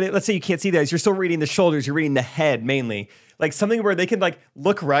 but let's say you can't see the eyes. You're still reading the shoulders. You're reading the head mainly. Like something where they can like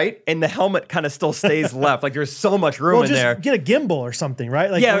look right and the helmet kind of still stays left. Like there's so much room in there. Get a gimbal or something,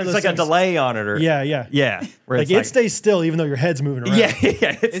 right? Like yeah, there's like a delay on it. Or, yeah. Where like it stays still even though your head's moving around. Yeah.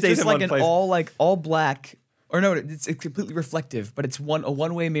 It It's stays just in like one an place. all black, or no, it's completely reflective, but it's a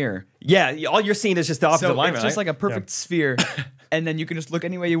one-way mirror. Yeah, all you're seeing is just the opposite So alignment. it's just right? like a perfect sphere, and then you can just look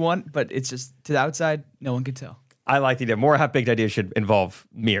any way you want, but it's just to the outside, no one can tell. I like the idea. More half-baked ideas should involve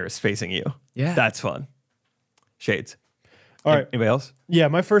mirrors facing you. Yeah. That's fun. Shades. All right. Anybody else? Yeah,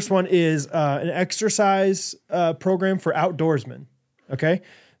 my first one is an exercise program for outdoorsmen. Okay,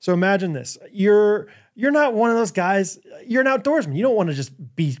 so imagine this: you're not one of those guys. You're an outdoorsman. You don't want to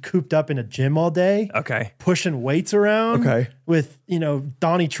just be cooped up in a gym all day, Okay. pushing weights around. Okay. With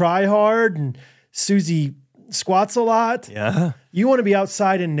Donnie Tryhard and Susie squats a lot. Yeah. You want to be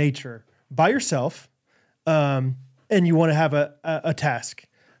outside in nature by yourself, and you want to have a task.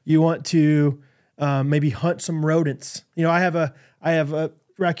 You want to maybe hunt some rodents. I have a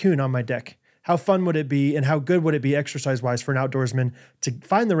raccoon on my deck. How fun would it be, and how good would it be exercise-wise for an outdoorsman to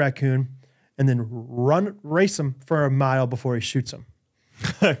find the raccoon and then race him for a mile before he shoots him?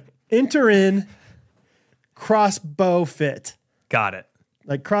 Enter in crossbow fit, Got it.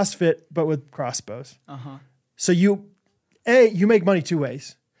 like CrossFit but with crossbows. So you make money two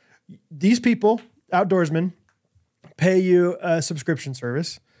ways. These people, outdoorsmen, pay you a subscription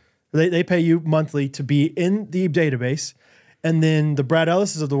service. They pay you monthly to be in the database. And then the Brad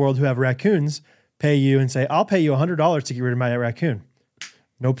Ellises of the world who have raccoons pay you and say, I'll pay you $100 to get rid of my raccoon.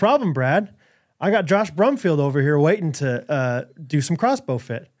 No problem, Brad. I got Josh Brumfield over here waiting to do some crossbow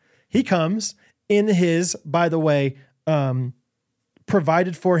fit. He comes in his, by the way,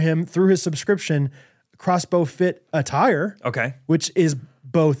 provided for him through his subscription crossbow fit attire. Okay. Which is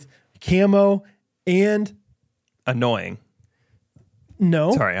both camo and Annoying.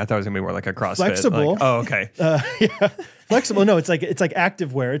 no. Sorry, I thought it was gonna be more like a CrossFit. Flexible. Like, oh, okay. Flexible. No, it's like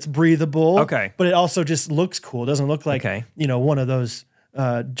active wear. It's breathable. Okay. But it also just looks cool. It doesn't look like Okay. One of those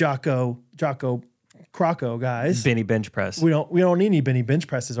Jocko Croco guys. Benny bench press. We don't need any Benny bench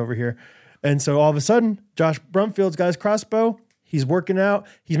presses over here. And so all of a sudden, Josh Brumfield's got his crossbow. He's working out.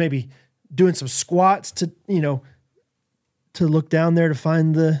 He's maybe doing some squats to look down there to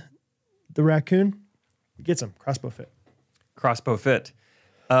find the raccoon. He gets him. Crossbow fit. Crossbow fit.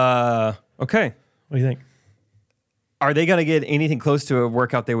 Okay. What do you think? Are they gonna get anything close to a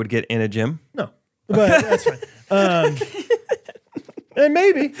workout they would get in a gym? No, but that's fine. And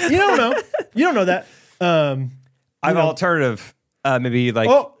maybe you don't know. You don't know that. I have an alternative, maybe like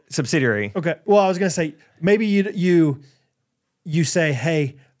subsidiary. Okay. Well, I was gonna say maybe you say,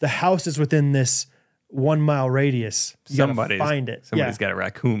 hey, the house is within this 1 mile radius. You gotta find it. Somebody's got a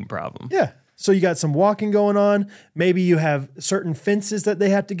raccoon problem. Yeah. So you got some walking going on. Maybe you have certain fences that they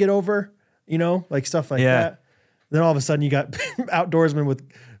have to get over. Like stuff like that. Then all of a sudden you got outdoorsmen with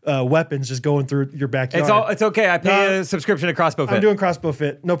weapons just going through your backyard. It's okay. I pay a subscription to Crossbow Fit. I'm doing crossbow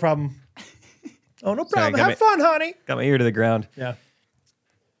fit. No problem. Oh, no problem. got Have fun, honey. Got my ear to the ground. Yeah.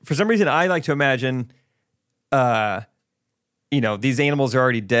 For some reason, I like to imagine, these animals are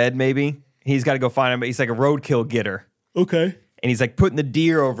already dead. Maybe he's got to go find them, but he's like a roadkill getter, Okay. and he's like putting the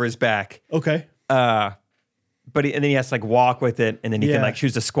deer over his back. Okay. And then he has to like walk with it, and then he can Yeah. like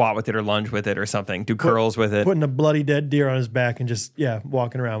choose to squat with it or lunge with it or something, do curls with it. Putting a bloody dead deer on his back and just,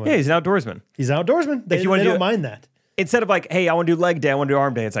 walking around with Yeah, it. he's an outdoorsman. He's an outdoorsman. They don't mind that. Instead of like, hey, I want to do leg day, I want to do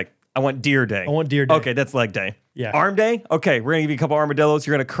arm day. It's like, I want deer day. I want deer day. Okay, that's leg day. Yeah. Arm day? Okay, we're going to give you a couple armadillos.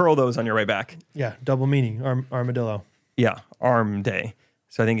 You're going to curl those on your way back. Yeah. Double meaning. Armadillo. Yeah, arm day.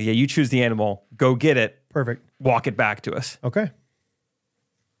 So I think, you choose the animal, go get it, Perfect. walk it back to us. Okay.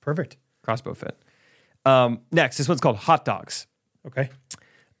 Perfect. Crossbow fit. Next, this one's called hot dogs. Okay.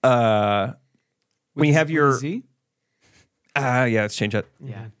 When you have your... Z? yeah, let's change that.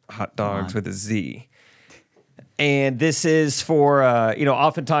 Yeah. Hot dogs with a Z. And this is for,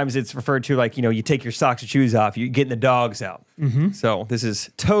 oftentimes it's referred to like, you take your socks and shoes off, you're getting the dogs out. Mm-hmm. So this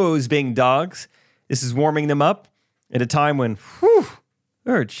is toes being dogs. This is warming them up at a time when,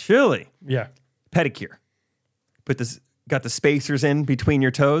 they're chilly. Yeah. Pedicure. Got the spacers in between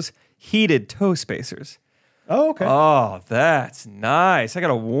your toes. Heated toe spacers. Oh, okay. Oh, that's nice. I got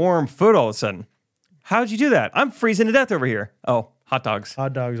a warm foot all of a sudden. How'd you do that? I'm freezing to death over here. Oh, hot dogs.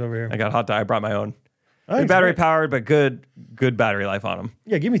 Hot dogs over here. I got hot dog. I brought my own. think it's battery great. powered, but good battery life on them.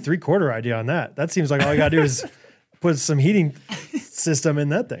 Yeah, give me 3/4 idea on that. That seems like all you gotta do is put some heating system in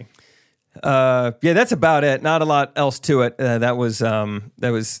that thing. Yeah, that's about it. Not a lot else to it. That was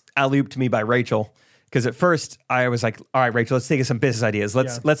alley-ooped to me by Rachel, because at first I was like, "All right, Rachel, let's think of some business ideas.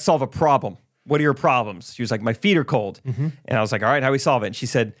 Let's solve a problem. What are your problems?" She was like, "My feet are cold," and I was like, "All right, how do we solve it?" And she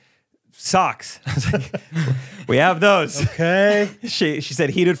said, "Socks." I was like, "We have those." Okay. She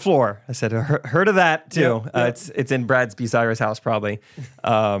said heated floor. I said, "Heard of that too?" Yep. It's in Brad's Cyrus house probably.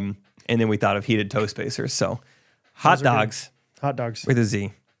 And then we thought of heated toe spacers. So hot Those are good. dogs Hot dogs. with a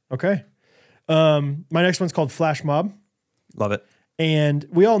Z. Okay. My next one's called Flash Mob. Love it. And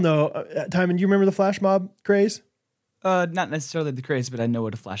we all know, Timon, do you remember the Flash Mob craze? Not necessarily the craze, but I know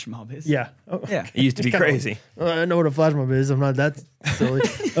what a flash mob is. Yeah. Oh, Yeah. It used to be kinda crazy. I know what a flash mob is. I'm not that silly.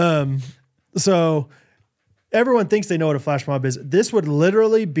 So everyone thinks they know what a flash mob is. This would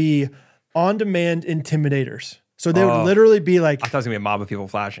literally be on-demand intimidators. So they would literally be like, I thought it was gonna be a mob of people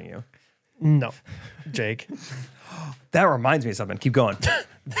flashing you. no, Jake. That reminds me of something. Keep going.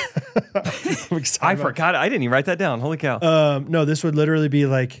 I'm excited I about- forgot. I didn't even write that down. Holy cow. No, this would literally be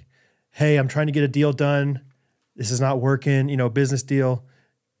like, hey, I'm trying to get a deal done. This is not working, business deal.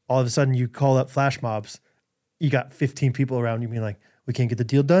 All of a sudden you call up flash mobs. You got 15 people around you being like, we can't get the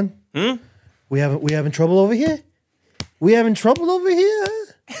deal done. We having trouble over here. We having trouble over here.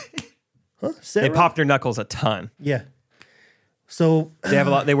 Huh? They pop their knuckles a ton. Yeah. So They have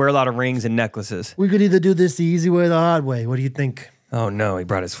a lot. They wear a lot of rings and necklaces. we could either do this the easy way or the hard way. What do you think? Oh no, he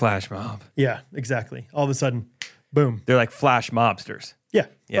brought his flash mob. Yeah, exactly. All of a sudden, boom. They're like flash mobsters. Yeah,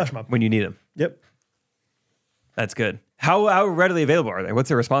 Yeah, flash mob. when you need them. Yep. That's good. How readily available are they? What's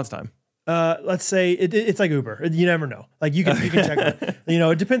their response time? Let's say it's like Uber. You never know. Like you can check it.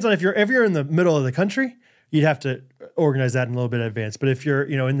 It depends on if you're in the middle of the country, you'd have to organize that in a little bit in advance. But if you're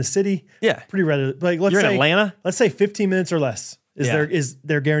in the city, Yeah. pretty readily. Like let's You're in say Atlanta? Let's say 15 minutes or less is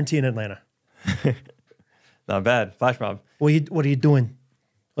their guarantee in Atlanta. Not bad. Flash mob. What are you doing?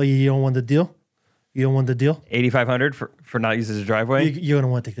 Oh, you don't want the deal? You don't want the deal? 8,500 for not using as a driveway. You're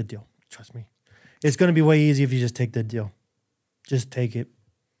gonna want to take the deal. Trust me. It's gonna be way easier if you just take the deal. Just take it.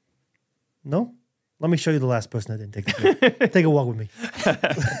 No? Let me show you the last person that didn't take the deal. Take a walk with me.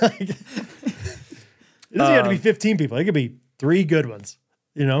 It doesn't have to be 15 people. It could be 3 good ones.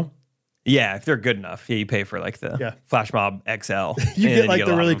 Yeah, if they're good enough. Yeah, you pay for like the flash mob XL. You and get then like a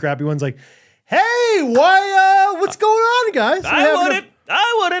the lot really of them. crappy ones like, hey, why what's going on, guys? I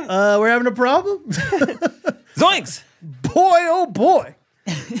wouldn't. We're having a problem? Zoinks. Boy, oh boy.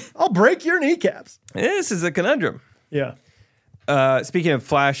 I'll break your kneecaps. This is a conundrum. Yeah. Speaking of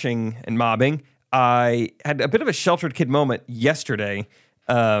flashing and mobbing, I had a bit of a sheltered kid moment yesterday.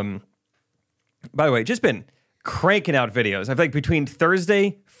 By the way, just been cranking out videos. I've like between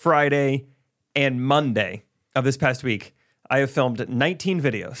Thursday, Friday, and Monday of this past week, I have filmed 19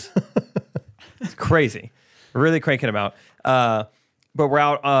 videos. It's crazy. Really cranking them out. But we're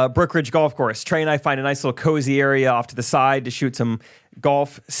out Brook Ridge Golf Course. Trey and I find a nice little cozy area off to the side to shoot some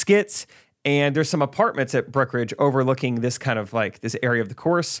golf skits. And there's some apartments at Brook Ridge overlooking this kind of like this area of the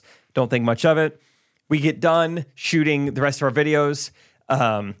course. Don't think much of it. We get done shooting the rest of our videos.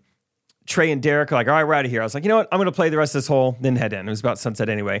 Trey and Derek are like, all right, we're out of here. I was like, you know what? I'm going to play the rest of this hole, then head in. It was about sunset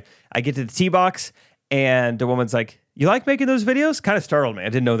anyway. I get to the tee box, and the woman's like, you like making those videos? Kind of startled me. I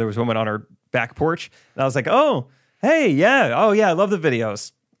didn't know there was a woman on her back porch. And I was like, oh, hey, yeah. Oh, yeah, I love the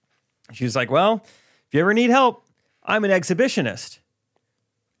videos. She was like, well, if you ever need help, I'm an exhibitionist.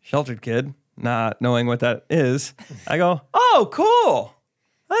 Sheltered kid, not knowing what that is. I go, oh, cool.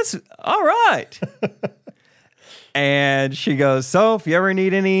 That's all right. And she goes, so if you ever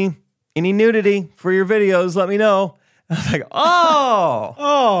need any nudity for your videos, let me know. I was like, oh.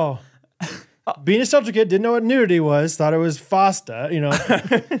 Oh. Being a shelter kid, didn't know what nudity was, thought it was FOSTA,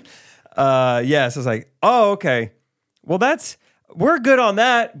 Yeah, so I was like, oh, okay. Well, we're good on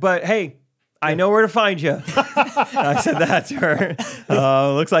that, but hey, I know where to find you. I said that to her.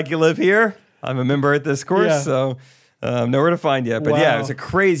 Looks like you live here. I'm a member at this course, Yeah. so know where to find you. But yeah, Wow. it was a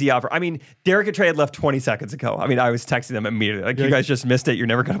crazy offer. I mean, Derek and Trey had left 20 seconds ago. I mean, I was texting them immediately. Like, you guys just missed it. You're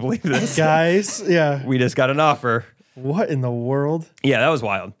never going to believe this. Guys, yeah. We just got an offer. What in the world? Yeah, that was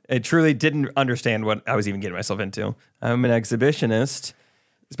wild. I truly didn't understand what I was even getting myself into. I'm an exhibitionist.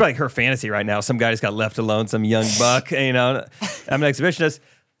 It's probably like her fantasy right now. Some guy just got left alone, some young buck. I'm an exhibitionist.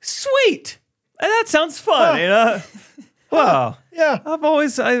 Sweet. That sounds fun. Wow. Yeah.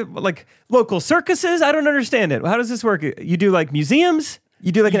 I like local circuses. I don't understand it. How does this work? You do like museums?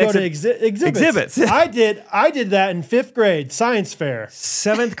 You do like You an go to exhibits. I did that in 5th grade, science fair.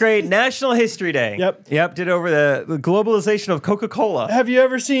 7th grade National History Day. Yep. Did over the globalization of Coca-Cola. Have you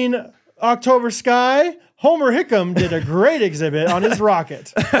ever seen October sky, Homer Hickam did a great exhibit on his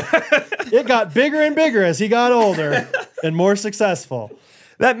rocket. It got bigger and bigger as he got older and more successful.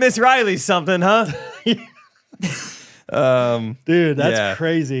 That Miss Riley's something, huh? Dude, that's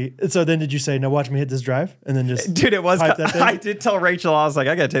crazy. So then did you say, no, watch me hit this drive? And then just Dude, it was. pipe that thing? I did tell Rachel, I was like,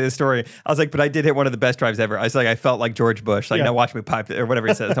 I got to tell you this story. I was like, but I did hit one of the best drives ever. I was like, I felt like George Bush. Like, now watch me pipe it, or whatever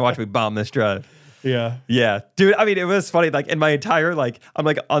he says. Now watch me bomb this drive. Yeah. Yeah. Dude, I mean, it was funny. Like, in my entire, like, I'm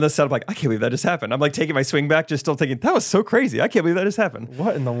like on the set, I'm like, I can't believe that just happened. I'm like taking my swing back, just still thinking, that was so crazy. I can't believe that just happened.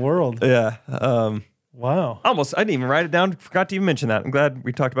 What in the world? Yeah. Wow. Almost. I didn't even write it down. Forgot to even mention that. I'm glad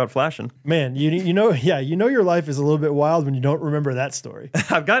we talked about flashing. Man, you know your life is a little bit wild when you don't remember that story.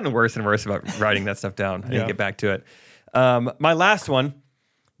 I've gotten worse and worse about writing that stuff down. I need to get back to it. My last one,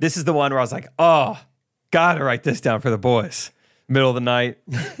 this is the one where I was like, oh, gotta write this down for the boys. Middle of the night.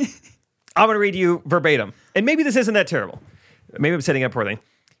 I'm going to read you verbatim. And maybe this isn't that terrible. Maybe I'm setting it up poorly.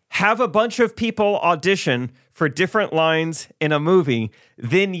 Have a bunch of people audition for different lines in a movie,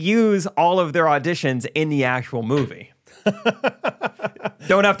 then use all of their auditions in the actual movie.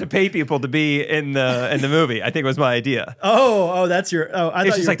 Don't have to pay people to be in the movie. I think was my idea. Oh, that's your. Oh,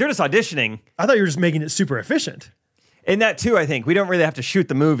 It's just like they're just auditioning. I thought you were just making it super efficient. And that too, I think we don't really have to shoot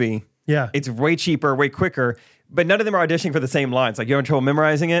the movie. Yeah, it's way cheaper, way quicker. But none of them are auditioning for the same lines. Like, you're in trouble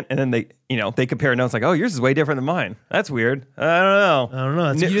memorizing it, and then they compare notes like, oh, yours is way different than mine. That's weird. I don't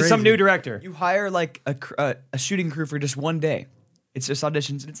know. That's crazy. Some new director. You hire like a shooting crew for just one day. It's just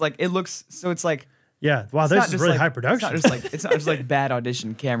auditions. It's like, it looks, so it's like. Yeah, wow, this is really high production. It's not just like bad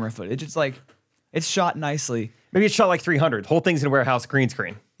audition camera footage. It's like, it's shot nicely. Maybe it's shot like 300. The whole thing's in a warehouse, green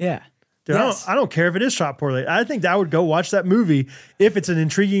screen. Yeah. Dude, Yes. I don't care if it is shot poorly. I think that I would go watch that movie if it's an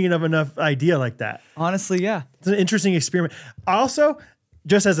intriguing enough idea like that. Honestly, yeah. It's an interesting experiment. Also,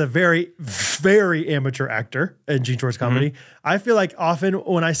 just as a very, very amateur actor in Gene Shorts comedy, I feel like often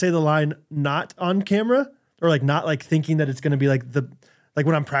when I say the line not on camera, or like not like thinking that it's going to be like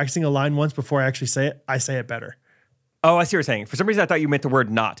when I'm practicing a line once before I actually say it, I say it better. Oh, I see what you're saying. For some reason, I thought you meant the word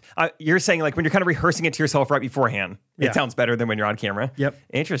not. You're saying like when you're kind of rehearsing it to yourself right beforehand, it sounds better than when you're on camera. Yep.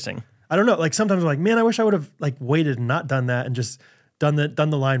 Interesting. I don't know. Like sometimes I'm like, man, I wish I would have like waited and not done that and just done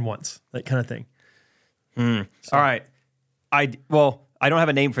the line once, that kind of thing. All right. I don't have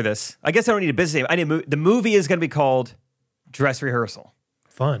a name for this. I guess I don't need a business name. The movie is going to be called Dress Rehearsal.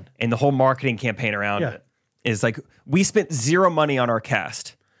 Fun. And the whole marketing campaign around it is like, we spent zero money on our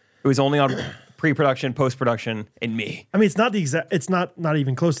cast. It was only on pre-production, post-production, and me. I mean, it's not the exact. It's not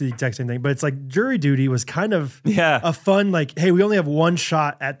even close to the exact same thing. But it's like Jury Duty was kind of a fun like, hey, we only have one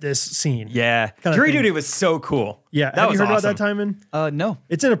shot at this scene. Yeah, kind of Jury thing. Duty was so cool. Yeah, that have was you heard awesome. about that, Timon? No.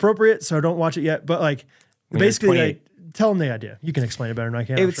 It's inappropriate, so don't watch it yet. But like, basically, like, tell them the idea. You can explain it better than I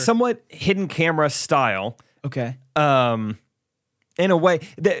can. It was somewhat hidden camera style. Okay. In a way,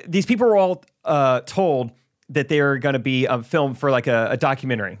 these people were all told that they're going to be filmed for like a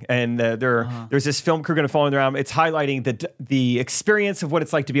documentary, and there's this film crew going to follow them around. It's highlighting the experience of what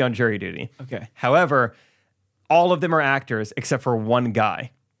it's like to be on jury duty. Okay. However, all of them are actors except for one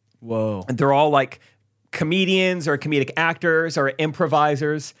guy. Whoa. And they're all like comedians or comedic actors or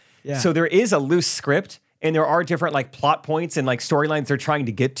improvisers. Yeah. So there is a loose script, and there are different like plot points and like storylines they're trying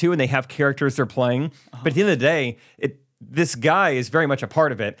to get to, and they have characters they're playing. But at the end of the day, this guy is very much a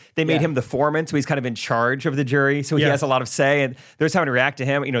part of it. They made him the foreman, so he's kind of in charge of the jury. So he has a lot of say, and they're just having to react to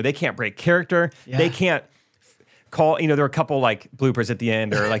him. They can't break character. Yeah. They can't call, there are a couple like bloopers at the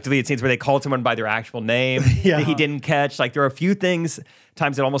end or like deleted scenes where they called someone by their actual name that he didn't catch. Like there are a few times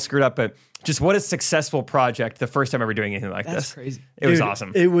that almost screwed up, but just what a successful project the first time ever doing anything like this. That's crazy. It was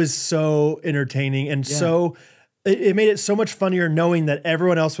awesome. It was so entertaining and so it made it so much funnier knowing that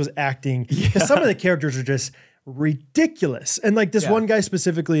everyone else was acting. Because some of the characters are just ridiculous. And like this one guy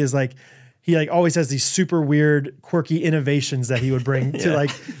specifically is like, he like always has these super weird, quirky innovations that he would bring to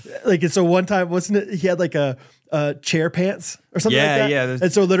like, and so one time, wasn't it, he had like a chair pants or something like that? Yeah.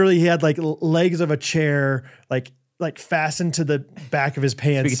 And so literally he had like legs of a chair, like fastened to the back of his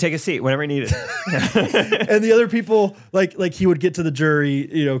pants. We could take a seat whenever you need it. And the other people, like he would get to the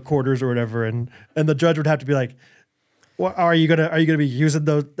jury, quarters or whatever, and the judge would have to be like, "What are you gonna be using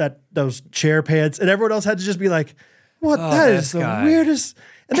those chair pants?" And everyone else had to just be like, "What? That is the weirdest."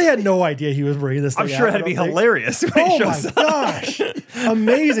 And they had no idea he was bringing this thing I'm sure out, that'd be hilarious. When Oh he my shows up. gosh!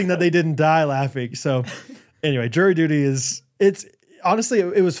 Amazing that they didn't die laughing. So, anyway, Jury Duty it's honestly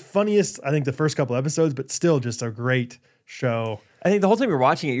it was funniest I think the first couple episodes, but still just a great show. I think the whole time you're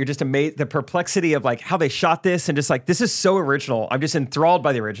watching it, you're just amazed the perplexity of like how they shot this and just like this is so original. I'm just enthralled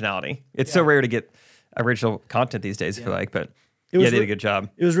by the originality. It's so rare to get original content these days, I feel like, but they did a good job.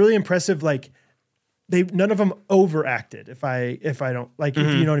 It was really impressive, like none of them overacted. If I don't like, if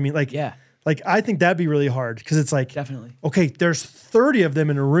you know what I mean, like Yeah. like I think that'd be really hard because it's like Definitely. okay, there's 30 of them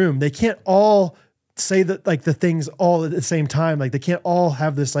in a room. They can't all say that like the things all at the same time. Like they can't all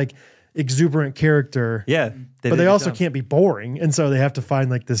have this like exuberant character. Yeah. But did they a good also job. can't be boring. And so they have to find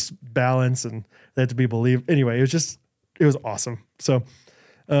like this balance and they have to be believed. Anyway, it was awesome. So,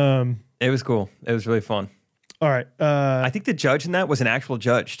 It was cool. It was really fun. all right. I think the judge in that was an actual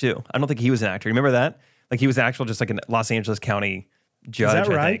judge too. I don't think he was an actor. You remember that? Like he was actual, just like a Los Angeles County judge. Is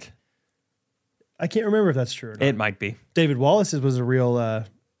that I right? think. I can't remember if that's true or not. It might be. David Wallace was a real,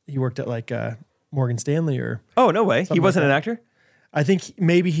 he worked at like Morgan Stanley or Oh, no way. He like wasn't that. an actor? I think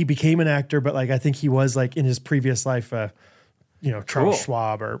maybe he became an actor, but like I think he was like in his previous life, Charles Cool.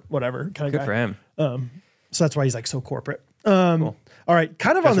 Schwab or whatever kind of Good guy. for him. So that's why he's like so corporate. Cool. All right,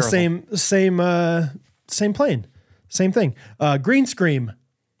 kind of on the Dress same plane, same thing. Green Scream.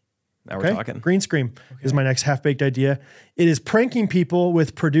 Now Okay, we're talking. Green Scream is my next half baked idea. It is pranking people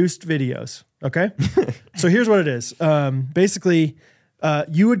with produced videos. Okay, so here's what it is. Basically,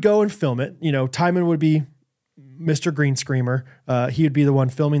 you would go and film it. You know, Timon would be Mr. Green Screamer. He would be the one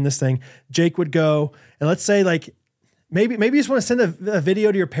filming this thing. Jake would go, and let's say like maybe you just want to send a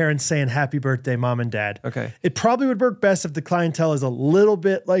video to your parents saying happy birthday, mom and dad. Okay. It probably would work best if the clientele is a little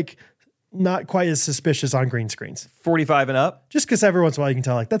bit like not quite as suspicious on green screens. 45 and up? Just because every once in a while you can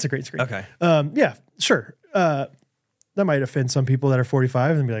tell like that's a great screen. Okay. Yeah, sure. That might offend some people that are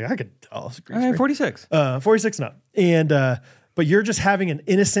 45 and be like, I could tell it's a green All right, screen. 46. 46 and up. And but you're just having an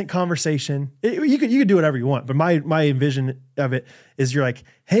innocent conversation. You could do whatever you want, but my envision of it is you're like,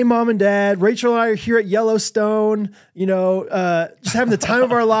 hey, mom and dad, Rachel and I are here at Yellowstone, just having the time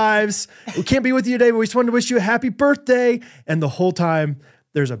of our lives. We can't be with you today, but we just wanted to wish you a happy birthday. And the whole time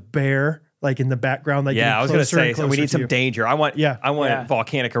there's a bear like in the background. Like Yeah, I was going to closer and say, so we closer need to some you. danger. I want Yeah.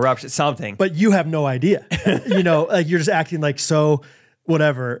 volcanic eruption, something. But you have no idea, like you're just acting like so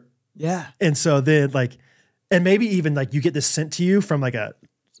whatever. Yeah. And so then like, and maybe even like you get this sent to you from like a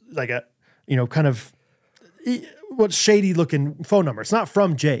kind of what shady looking phone number. It's not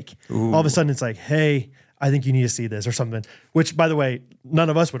from Jake. All of a sudden it's like, hey, I think you need to see this or something, which by the way, none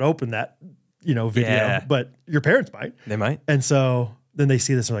of us would open that, video, Yeah. but your parents might. They might. And so then they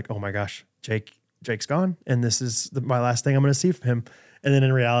see this and they're like, oh my gosh, Jake's gone. And this is my last thing I'm going to see from him. And then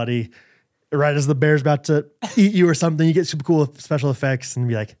in reality, right as the bear's about to eat you or something, you get some cool special effects and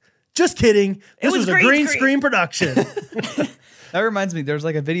be like, just kidding. This was a green screen production. That reminds me, there's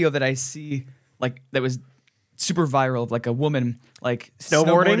like a video that I see like that was super viral of like a woman like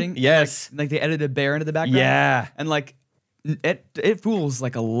Snowboarding? Yes. Like they edited a bear into the background. Yeah. And like it fools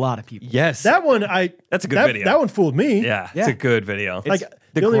like a lot of people. Yes. That one, That's a good video. That one fooled me. Yeah, Yeah. it's a good video. Like,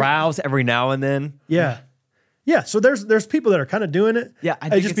 the the only- growls every now and then. Yeah. Yeah. So there's people that are kind of doing it. Yeah, I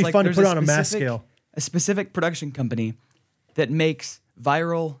It'd think just it's be like fun to there's put it on a mass scale. A specific production company that makes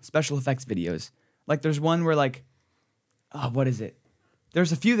viral special effects videos. Like there's one where like, what is it?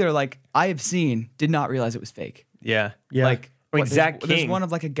 There's a few that are like I have seen, did not realize it was fake. Yeah. Yeah. Like I mean, what- Zach there's King. one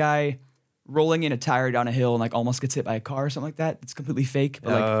of like a guy rolling in a tire down a hill and like almost gets hit by a car or something like that. It's completely fake,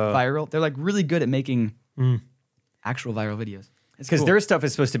 but like viral. They're like really good at making actual viral videos. Because their stuff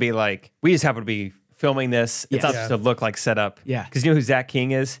is supposed to be like, we just happen to be filming this. It's Yes. not Yeah. supposed to look like set up. Yeah. Because you know who Zach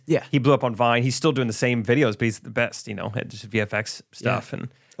King is? Yeah. He blew up on Vine. He's still doing the same videos, but he's the best, at just VFX stuff and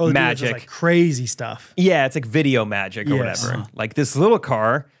Oh, the dude that does, magic. like crazy stuff. Yeah, it's like video magic or Yes. whatever. Like this little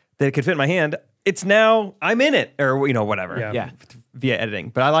car that could fit in my hand, it's now, I'm in it or, whatever. Yeah. Yeah. Via editing.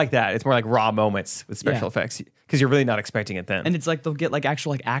 But I like that. It's more like raw moments with special Yeah. effects because you're really not expecting it then. And it's like they'll get like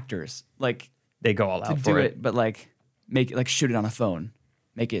actual like actors like They go all to out do for it, but like make it like shoot it on a phone,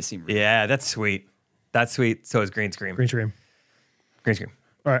 make it seem real. Yeah, that's sweet. That's sweet. So is green screen. Green screen. Green screen.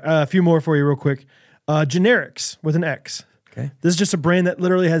 All right. A few more for you real quick. Generics with an X. Okay. This is just a brand that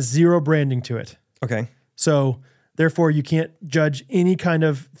literally has zero branding to it. Okay. So therefore you can't judge any kind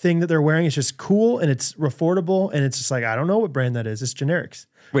of thing that they're wearing. It's just cool and it's affordable. And it's just like, I don't know what brand that is. It's generics.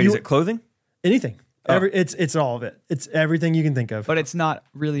 Wait, is it clothing? Anything. It's all of it. It's everything you can think of. But it's not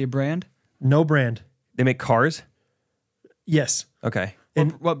really a brand. No brand. They make cars? Yes. Okay.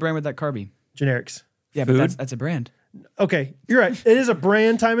 What brand would that car be? Generics. Yeah, Food? but that's a brand. Okay, you're right. It is a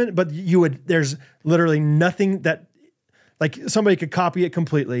brand, Timon, but there's literally nothing that, like somebody could copy it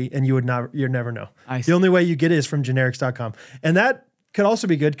completely and you'd never know. I see. The only way you get it is from generics.com. And that could also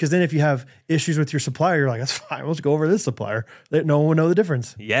be good because then if you have issues with your supplier, you're like, that's fine. Let's go over this supplier. No one will know the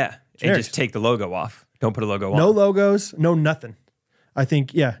difference. Yeah. Generics. And just take the logo off. Don't put a logo on. No logos, no nothing. I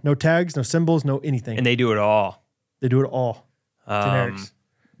think, no tags, no symbols, no anything. And they do it all. They do it all. Generics.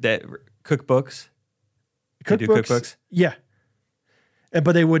 That cookbooks. They do cookbooks? Yeah.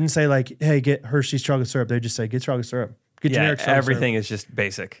 But they wouldn't say like, hey, get Hershey's chocolate syrup. They'd just say, get chocolate syrup. Get generic chocolate everything syrup. is just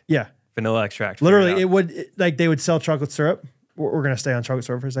basic. Yeah. Vanilla extract. Literally, they would sell chocolate syrup. We're going to stay on chocolate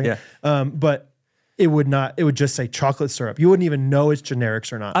syrup for a second. Yeah. But it would just say chocolate syrup. You wouldn't even know it's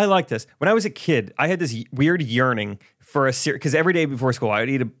generics or not. I like this. When I was a kid, I had this weird yearning for a cereal, because every day before school, I would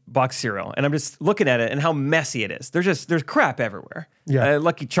eat a box of cereal, and I'm just looking at it and how messy it is. There's crap everywhere. Yeah.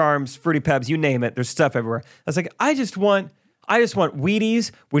 Lucky Charms, Fruity Pebs, you name it. There's stuff everywhere. I was like, I just want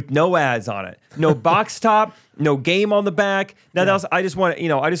Wheaties with no ads on it, no box top, no game on the back. Nothing else. I just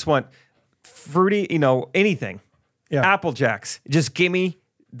want fruity, anything. Yeah. Apple Jacks. Just give me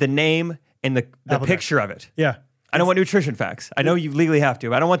the name and the picture of it. Yeah. I don't want nutrition facts. I know you legally have to,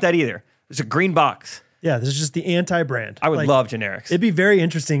 but I don't want that either. There's a green box. Yeah, this is just the anti-brand. I would love generics. It'd be very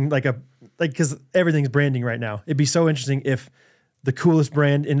interesting, because everything's branding right now. It'd be so interesting if the coolest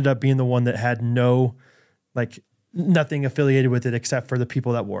brand ended up being the one that had nothing affiliated with it except for the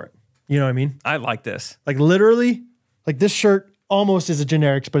people that wore it. You know what I mean? I like this. Like literally, like this shirt almost is a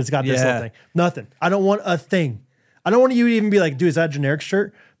generics, but it's got this little thing. Nothing. I don't want a thing. I don't want you to even be like, dude, is that a generic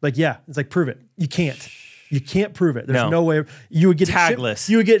shirt? Like, yeah. It's like, prove it. You can't. You can't prove it. There's no way. You would get tagless.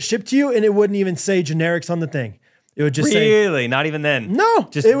 You would get shipped to you, and it wouldn't even say generics on the thing. It would just say, really? Not even then? No.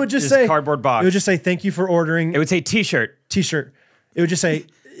 It would just say cardboard box. It would just say, thank you for ordering. It would say T-shirt. T-shirt. It would just say,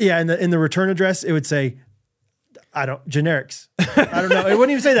 yeah. In the return address, it would say, generics. I don't know. It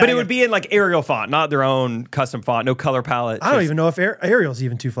wouldn't even say that. But it would be in like Arial font, not their own custom font. No color palette. I don't even know if Arial's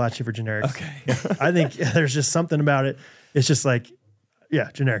even too flashy for generics. Okay. I think there's just something about it. It's just like, yeah,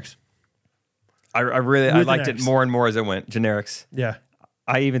 generics. I liked it more and more as it went. Generics. Yeah.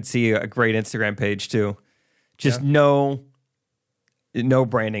 I even see a great Instagram page too. Just no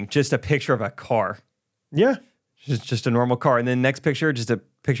branding. Just a picture of a car. Yeah. Just a normal car. And then next picture, just a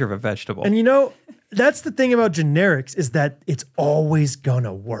picture of a vegetable. And that's the thing about generics is that it's always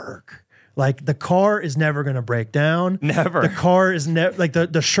gonna work. Like the car is never gonna break down. Never. The car is never like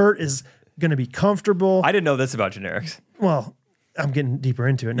the shirt is gonna be comfortable. I didn't know this about generics. Well, I'm getting deeper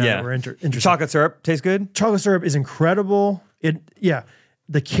into it now that we're interested. Chocolate syrup tastes good? Chocolate syrup is incredible.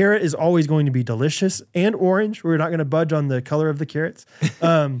 The carrot is always going to be delicious and orange. We're not going to budge on the color of the carrots.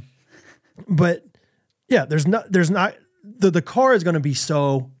 But yeah, the car is going to be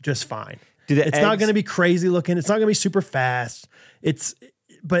so just fine. It's not going to be crazy looking. It's not going to be super fast.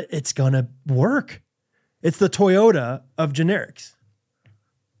 But it's going to work. It's the Toyota of generics.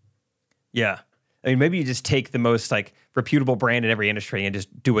 Yeah. I mean, maybe you just take the most reputable brand in every industry and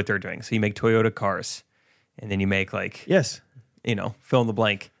just do what they're doing. So you make Toyota cars, and then you make yes, fill in the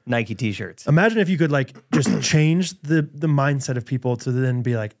blank Nike T-shirts. Imagine if you could just change the mindset of people to then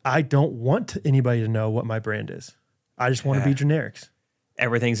be like, I don't want anybody to know what my brand is. I just want to be generics.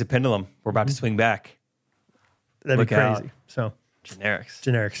 Everything's a pendulum. We're about to swing back. That'd be crazy. Out. So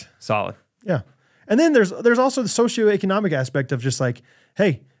Generics. Solid. Yeah. And then there's also the socioeconomic aspect of just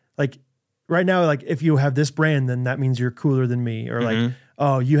hey, right now, if you have this brand, then that means you're cooler than me. Or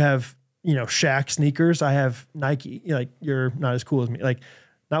oh, you have, Shaq sneakers. I have Nike. You're not as cool as me.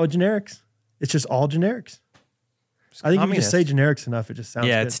 Not with generics. It's just all generics. I think if you just say generics enough, it just sounds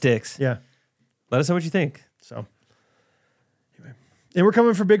good. It sticks. Yeah. Let us know what you think. So, anyway. And we're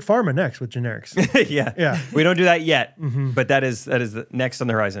coming for Big Pharma next with generics. Yeah. We don't do that yet, but that is the next on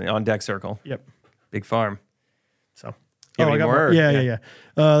the horizon, on deck circle. Yep. Big Farm. So, you have any more? Yeah.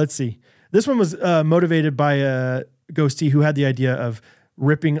 Let's see. This one was motivated by a ghostie who had the idea of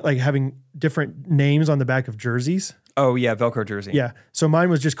ripping, having different names on the back of jerseys. Oh, yeah, Velcro jersey. Yeah. So mine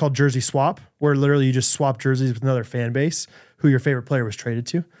was just called Jersey Swap, where literally you just swap jerseys with another fan base who your favorite player was traded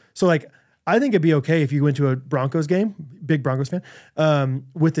to. So, I think it'd be okay if you went to a Broncos game, big Broncos fan,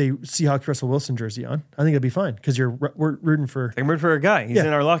 with a Seahawks Russell Wilson jersey on. I think it'd be fine because we're rooting for... I'm rooting for a guy. He's in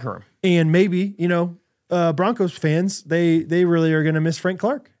our locker room. And maybe, Broncos fans, they really are going to miss Frank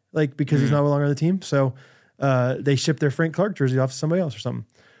Clark. Because he's no longer on the team. So they ship their Frank Clark jersey off to somebody else or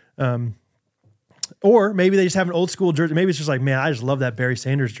something. Or maybe they just have an old school jersey. Maybe it's just man, I just love that Barry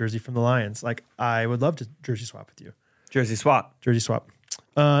Sanders jersey from the Lions. I would love to jersey swap with you. Jersey swap.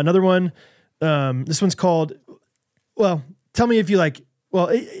 Another one. This one's called, tell me if you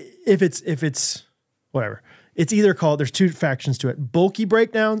if it's whatever. It's either called, there's two factions to it, bulky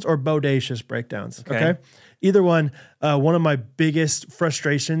breakdowns or bodacious breakdowns. Okay. Either one. One of my biggest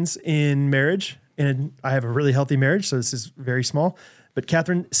frustrations in marriage, and I have a really healthy marriage, so this is very small, but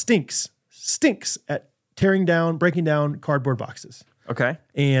Catherine stinks at breaking down cardboard boxes. Okay.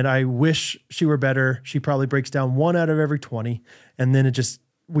 And I wish she were better. She probably breaks down 1 out of every 20, and then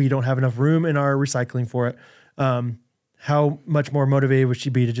we don't have enough room in our recycling for it. How much more motivated would she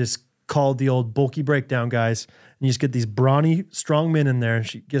be to just called the old bulky breakdown guys. And you just get these brawny, strong men in there, and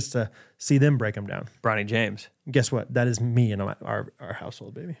she gets to see them break them down. Bronny James. Guess what? That is me in our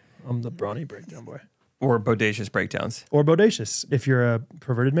household, baby. I'm the brawny breakdown boy. Or bodacious breakdowns. Or bodacious, if you're a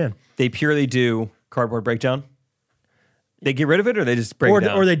perverted man. They purely do cardboard breakdown? They get rid of it, or they just break it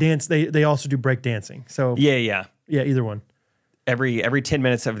down? Or they dance. They also do break dancing. So Yeah, either one. Every 10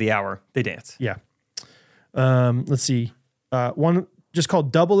 minutes of the hour, they dance. Yeah. Let's see. One just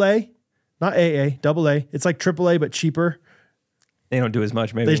called Double A, not AA, Double A. It's like AAA but cheaper. They don't do as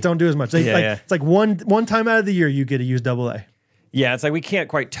much, maybe. They just don't do as much. It's like one time out of the year you get to use Double A. Yeah, it's like we can't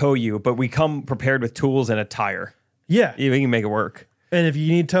quite tow you, but we come prepared with tools and a tire. Yeah. We can make it work. And if you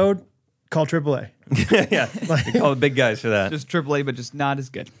need towed, call AAA. Yeah. They call the big guys for that. Just AAA, but just not as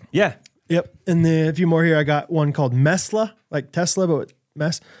good. Yeah. Yep. And then a few more here. I got one called Mesla, like Tesla, but with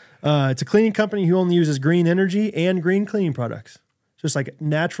mess. It's a cleaning company who only uses green energy and green cleaning products. Just like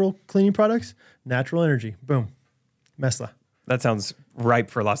natural cleaning products, natural energy. Boom. Mesla. That sounds ripe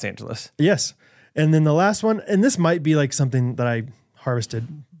for Los Angeles. Yes. And then the last one, and this might be like something that I harvested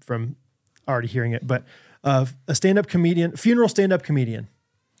from already hearing it, but a stand-up comedian, funeral stand-up comedian.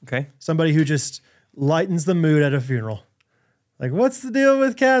 Okay. Somebody who just lightens the mood at a funeral. Like, what's the deal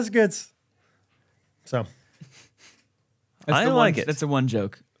with caskets? So. I like it. That's the one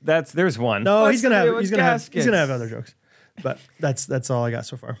joke. There's one. No, What's he's gonna the have deal with caskets? he's gonna have other jokes. But that's all I got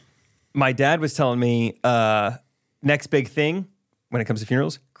so far. My dad was telling me next big thing when it comes to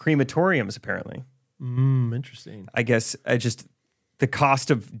funerals, crematoriums apparently. Interesting. I guess just the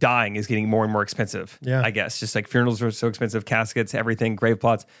cost of dying is getting more and more expensive. Yeah. I guess just like funerals are so expensive, caskets, everything, grave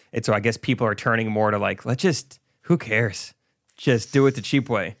plots. And so I guess people are turning more to like, who cares? Just do it the cheap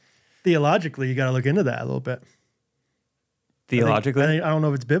way. Theologically, you got to look into that a little bit. Theologically? I don't know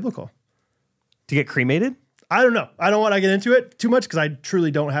if it's biblical. To get cremated? I don't know. I don't want to get into it too much because I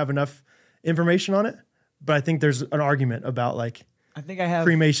truly don't have enough information on it. But I think there's an argument about like I think I have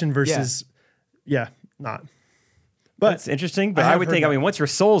cremation versus not. But that's interesting. But I would think, once your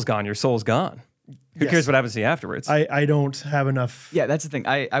soul's gone, your soul's gone. Who cares what happens to you afterwards? I don't have enough. Yeah, that's the thing.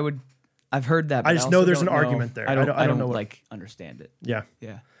 I've heard that. I But just also know there's don't an argument there. I don't know what, like understand it. Yeah.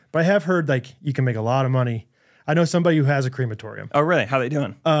 Yeah. But I have heard like you can make a lot of money. I know somebody who has a crematorium. Oh, really? How are they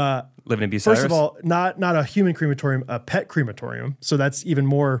doing? Living in Bucyrus? First of all, not a human crematorium, a pet crematorium. So that's even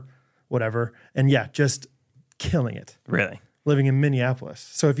more whatever. And yeah, just killing it. Really? Living in Minneapolis.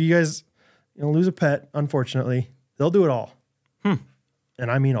 So if you guys lose a pet, unfortunately, they'll do it all. And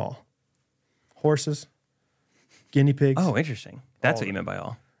I mean all. Horses, guinea pigs. Oh, interesting. That's what you meant by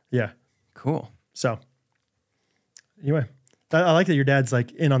all. Yeah. Cool. So anyway, I like that your dad's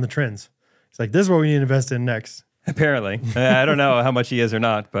like in on the trends. He's like, this is what we need to invest in next. Apparently. I don't know how much he is or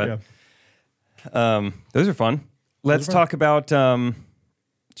not, but those are fun. Let's talk about, Main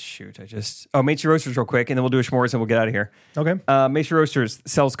Street Roasters real quick, and then we'll do a s'mores and we'll get out of here. Okay. Main Street Roasters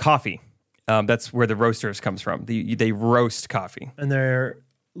sells coffee. That's where the roasters comes from. They roast coffee. And they're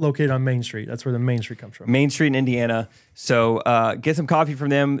located on Main Street. That's where the Main Street comes from. Main Street in Indiana. So get some coffee from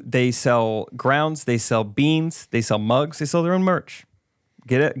them. They sell grounds. They sell beans. They sell mugs. They sell their own merch.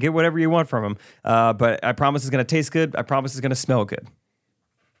 Get whatever you want from them. But I promise it's going to taste good. I promise it's going to smell good.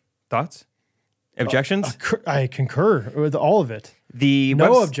 Thoughts? Objections? I concur with all of it.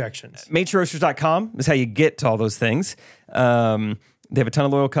 No objections. MainStreetRoasters.com is how you get to all those things. They have a ton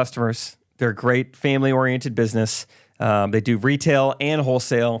of loyal customers. They're a great family-oriented business. They do retail and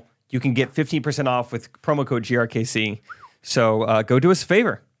wholesale. You can get 15% off with promo code GRKC. So go do us a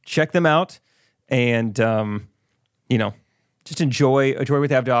favor. Check them out and, just enjoy what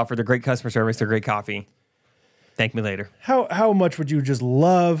they have to offer. They're great customer service. They're great coffee. Thank me later. How much would you just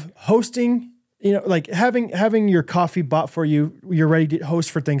love hosting, like having your coffee bought for you, you're ready to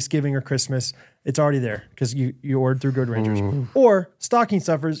host for Thanksgiving or Christmas. It's already there because you ordered through Good Rangers. Or stocking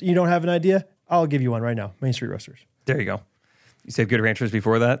stuffers, you don't have an idea? I'll give you one right now. Main Street Roasters. There you go. You said Good Ranchers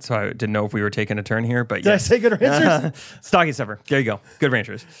before that, so I didn't know if we were taking a turn here, but Did I say Good Ranchers? Stocking stuffer. There you go. Good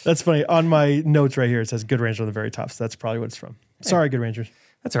Ranchers. That's funny. On my notes right here, it says Good Rancher on the very top, so that's probably what it's from. Sorry, Good Rangers.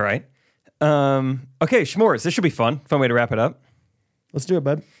 That's all right. Okay, s'mores. This should be fun. Fun way to wrap it up. Let's do it,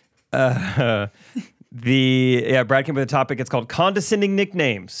 bud. Brad came with a topic. It's called Condescending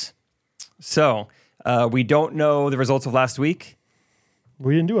Nicknames. So we don't know the results of last week.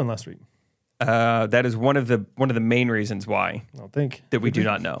 We didn't do one last week. That is one of the main reasons why I don't think that we do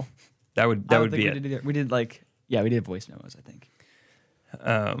not know. That would be it. We did voice memos, I think.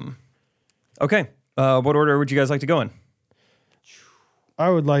 Okay. What order would you guys like to go in? I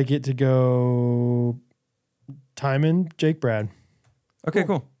would like it to go Timon, Jake, Brad. Okay,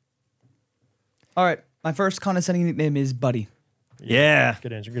 cool. All right. My first condescending nickname is Buddy. Yeah.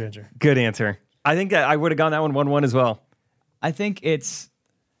 Good answer. Good answer. Good answer. I think I would have gone that one 1-1 as well. I think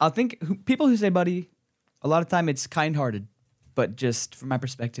people who say buddy, a lot of time it's kind-hearted, but just from my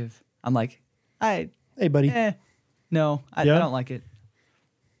perspective, I'm like, Hey, buddy. No, I don't like it.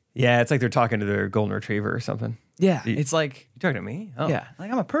 Yeah, it's like they're talking to their golden retriever or something. Yeah, it's like, You talking to me? Oh. yeah,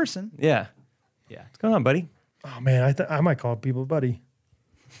 like I'm a person. Yeah. Yeah. What's going on, buddy? Oh man, I might call people buddy.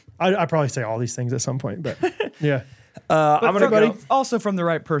 I probably say all these things at some point, but yeah. I'm gonna buddy. go. Also from the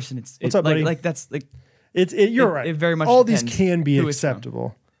right person. What's up, buddy? Like that's like You're right. It very much all these depends can be who it's from.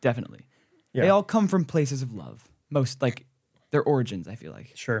 acceptable. Definitely. Yeah. They all come from places of love. Most like their origins, I feel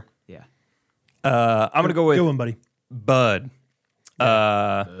like. Sure. Yeah. I'm gonna go with Good one, buddy. Bud.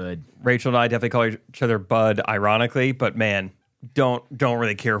 Good. Rachel and I definitely call each other Bud, ironically, but man, don't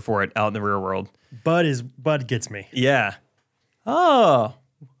really care for it out in the real world. Bud gets me. Yeah. Oh,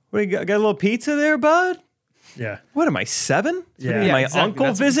 we got a little pizza there, Bud. Yeah. What am I, 7? Yeah. Yeah, My exactly. uncle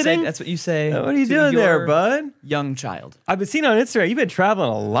That's what you say- visiting? That's what you say. What are you to doing there, your Bud? Young child. I've been seeing on Instagram. You've been traveling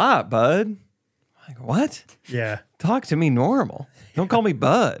a lot, Bud. Like, what? Yeah. Talk to me normal. Don't call me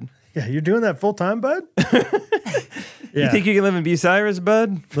Bud. Yeah. You're doing that full time, bud? Yeah. You think you can live in Bucyrus,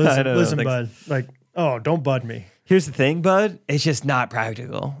 Bud? I don't Listen, think so. bud. Like, oh, don't bud me. Here's the thing, Bud. It's just not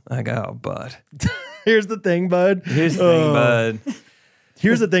practical. I go, oh, Bud. Here's the thing, bud. Here's the thing, Bud.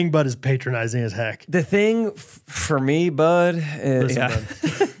 Here's the thing, bud is patronizing as heck. The thing for me, Bud, Listen, yeah.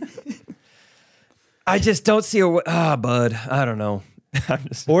 bud. I just don't see a way. Bud. I don't know. I'm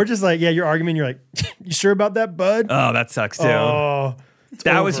just, Or just like, yeah, you're arguing. You're like, you sure about that, bud? oh, that sucks too. Oh,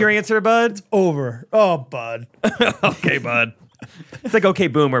 that was over. your answer, Bud? over. Oh, bud. Okay, Bud. It's like okay,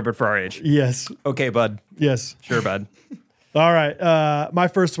 boomer, but for our age. Yes. Okay, Bud. Yes. Sure, Bud. All right. My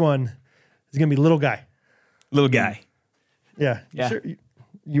first one is going to be little guy. Little guy. Yeah. Yeah. Sure.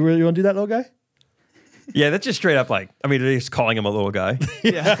 You really want to do that, little guy? Yeah, that's just straight up like, I mean, they're just calling him a little guy.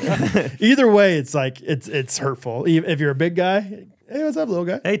 Either way, it's like, it's hurtful. If you're a big guy, hey, what's up, little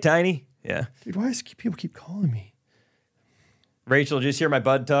guy? Hey, Tiny. Yeah. Dude, why does people keep calling me? Rachel, did you just hear my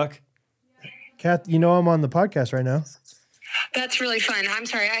Bud talk? Kath, you know I'm on the podcast right now. That's really fun. I'm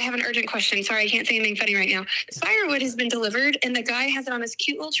sorry. I have an urgent question. Sorry, I can't say anything funny right now. Firewood has been delivered, and the guy has it on his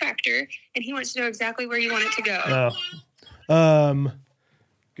cute little tractor, and he wants to know exactly where you want it to go.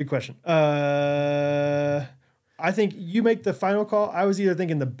 Good question. I think you make the final call. I was either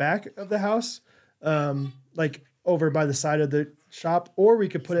thinking the back of the house, like over by the side of the shop, or we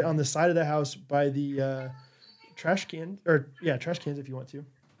could put it on the side of the house by the trash cans if you want to.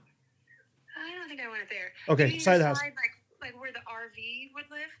 I don't think I want it there. Okay, You mean side of the house. Like where the RV would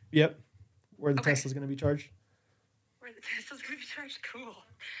live? Yep. Where the Okay. Tesla's going to be charged. Where the Tesla's going to be charged? Cool.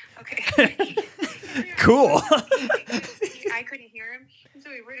 Okay. Cool. I couldn't hear him, and so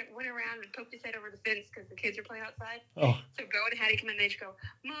he went around and poked his head over the fence because the kids are playing outside. Oh, So Bo and Hattie come in, and they just go,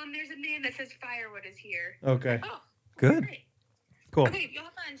 Mom, there's a man that says firewood is here. okay. Oh, Good. great. Cool. Okay, y'all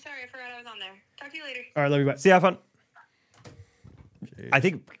have fun. Sorry, I forgot I was on there. Talk to you later. All right, love you. Bye. See, have fun. I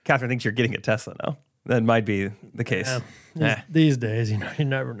think Catherine thinks you're getting a Tesla now. That might be the case. These days, you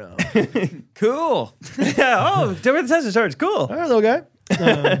never know. Cool. Yeah. Oh, where the Tesla starts. Cool. All right, little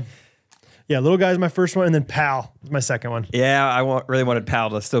guy. Yeah, little guy is my first one, and then pal is my second one. Yeah, I really wanted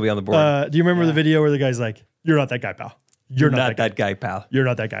Pal to still be on the board. Do you remember the video where the guy's like, "You're not that guy, pal. You're not that guy, Pal. You're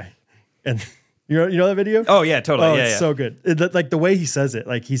not that guy," and you know that video? Oh yeah, totally. Oh, yeah, it's yeah. so good. Like the way he says it,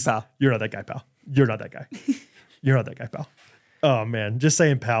 like he's Pal. You're not that guy, pal. You're not that guy. You're not that guy, pal. Oh man, just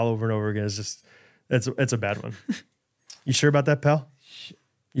saying pal over and over again is just it's a bad one. You sure about that, pal?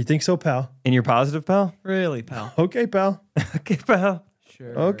 You think so, pal? And you're positive, Pal? Really, pal. Okay, pal. Okay, Pal.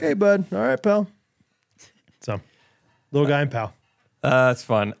 Sure. Okay, bud. All right, pal. So, little guy and pal. That's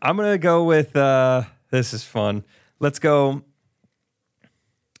fun. I'm gonna go with this is fun. Let's go.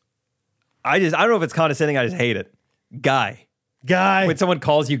 I don't know if it's condescending. I just hate it. Guy. Guy. When someone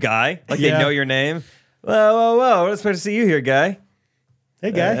calls you Guy, like Yeah. they know your name. Whoa! We're supposed to see you here, Guy.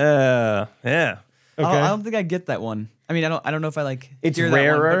 Hey, guy. Yeah. Okay. I don't think I get that one. I mean, I don't know if I like. It's hear that one,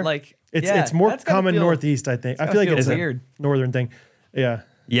 rarer. but like It's more that's gotta common feel- Northeast, I think. I gotta feel like feel it's weird. a northern thing. Yeah.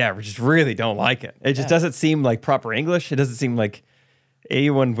 Yeah, we just really don't like it. It just doesn't seem like proper English. It doesn't seem like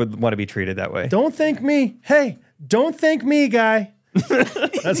anyone would want to be treated that way. Don't thank me. Hey, don't thank me, guy.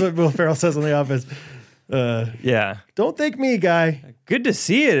 That's what Will Ferrell says on The Office. Yeah. Don't thank me, guy. Good to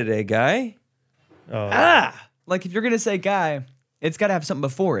see you today, Guy. Oh. Like if you're gonna say guy, it's got to have something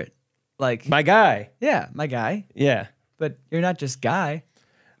before it. Like My guy. yeah, my guy. Yeah. But you're not just guy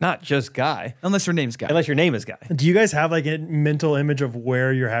Not just Guy. unless your name's guy. Unless your name is Guy. Do you guys have like a mental image of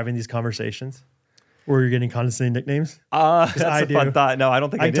where you're having these conversations? where you're getting condescending nicknames? That's I a fun do. thought. No, I don't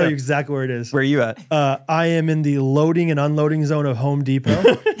think I I can do. tell you exactly where it is. Where are you at? I am in the loading and unloading zone of Home Depot.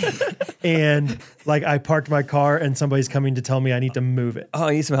 And like I parked my car and somebody's coming to tell me I need to move it. Oh,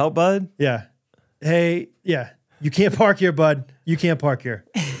 you need some help, bud? Yeah. Hey, yeah. You can't park here, bud. You can't park here.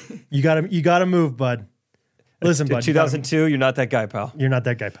 You gotta move, bud. Listen, bud. 2002, you're not that guy, pal. You're not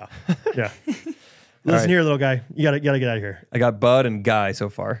that guy, pal. Yeah. Listen here, little guy. You gotta get out of here. I got bud and guy so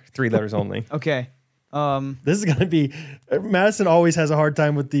far. 3 letters only. Okay. This is gonna be. Madison always has a hard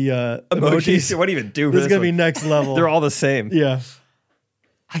time with the emojis. What do you even do? For This is gonna one? be next level. They're all the same. Yeah.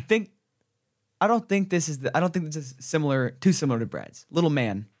 I don't think this is too similar to Brad's. Little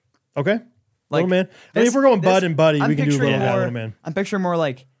man. Okay. Like, little man. I mean, if we're going bud and buddy, we can do picturing little man. I'm picturing more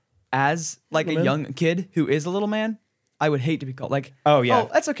like as like Little a man? young kid who is a little man. I would hate to be called like, Oh, yeah. oh,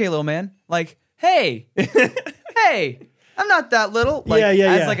 that's okay, little man. Like, hey, hey, I'm not that little. Like, Yeah, as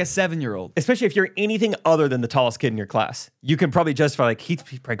yeah. like a 7-year-old. Especially if you're anything other than the tallest kid in your class. You can probably justify, like, he's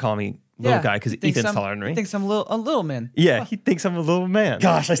probably calling me little guy because Ethan's taller than He me. thinks I'm a little man. Yeah, he thinks I'm a little man.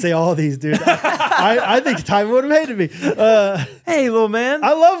 Gosh, I say all these, dude. I think Time would have hated me. Hey, little man.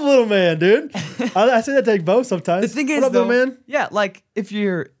 I love little man, dude. I say that to both sometimes. The thing What is, up, though, little man? yeah, like if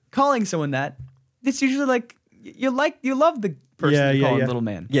you're calling someone that, it's usually like you love the person Yeah, you yeah, call yeah. him little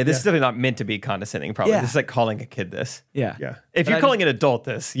man. Yeah, this is definitely not meant to be condescending, probably. Yeah. This is like calling a kid this. Yeah. Yeah. If But you're I calling an adult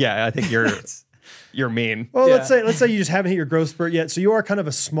this, yeah, I think you're mean. Well, Yeah. let's say you just haven't hit your growth spurt yet, so you are kind of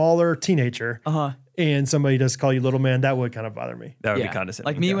a smaller teenager, and somebody does call you little man. That would kind of bother me. That would Yeah. be condescending.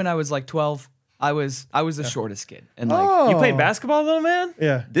 Like me when I was like 12, I was the shortest kid, and like Oh, You played basketball, little man?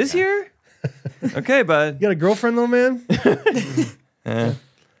 Yeah. This year? Okay, bud. You got a girlfriend, little man?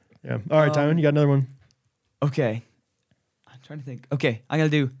 Yeah. All right, Tywin, you got another one. okay, I'm trying to think. Okay, I'm gonna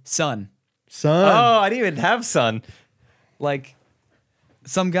do son, Son. Oh, I didn't even have son. like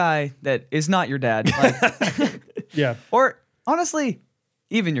some guy that is not your dad, like, Yeah. or honestly,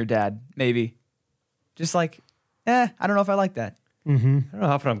 even your dad, maybe. Just like, I don't know if I like that. I don't know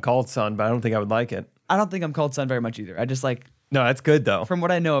how often I'm called son, but I don't think I would like it. I don't think I'm called son very much either. I just like, No, that's good, though. from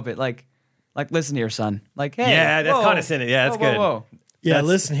what I know of it, like listen here, son. Like, hey, Yeah, that's whoa, condescending. Yeah, that's whoa, good. Whoa. Yeah, That's-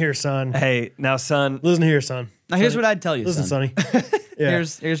 listen here, son. Hey, now, son, Listen here, son. Now here's what I'd tell you, Listen, son. Sonny. Yeah.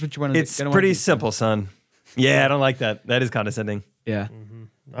 Here's what you want to do. it's pretty simple, son. Yeah, I don't like that. That is condescending. Yeah.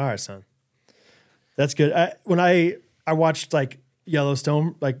 All right, son. That's good. When I watched like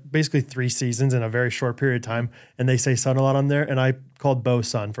Yellowstone, like basically 3 seasons in a very short period of time, and they say son a lot on there, and I called Bo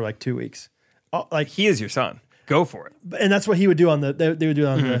son for like 2 weeks. Oh, like He is your son. Go for it. and that's what he would do on they would do it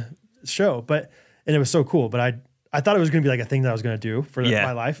on the show. And it was so cool. But I thought it was going to be like a thing that I was going to do for Yeah.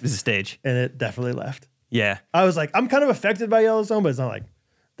 my life, This is stage. and it definitely left. Yeah. I was like, I'm kind of affected by Yellowstone, but it's not like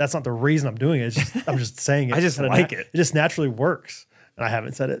that's not the reason I'm doing it. It's just, I'm just saying it. I just Kinda like it. It just naturally works, and I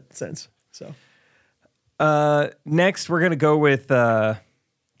haven't said it since. So Next, we're going to go with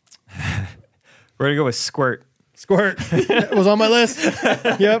Squirt. Squirt it was on my list.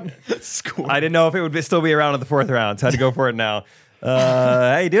 Yep. I didn't know if it would still be around in the 4th round, so I had to go for it now.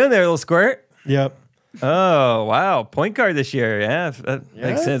 How you doing there, little Squirt? Yep. Oh, wow. Point guard this year. Yeah, that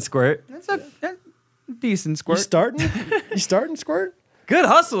makes sense, Squirt. That's a decent You squirt. starting? You starting, Squirt? Good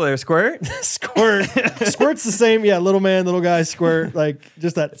hustle there, Squirt. Squirt. Squirt's the same. Yeah, little man, little guy, Squirt. Like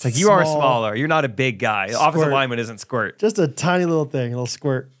just that. It's like you are smaller. You're not a big guy. Offensive Squirt. lineman isn't Squirt. Just a tiny little thing, a little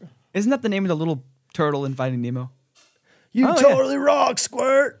squirt. Isn't that the name of the little turtle in Finding Nemo? You Oh, yeah. totally rock,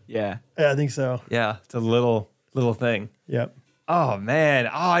 Squirt. Yeah. Yeah, I think so. Yeah, it's a little thing. Yep. Oh, man.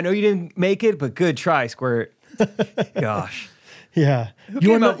 Oh, I know you didn't make it, but good try, Squirt. Gosh. Yeah. Who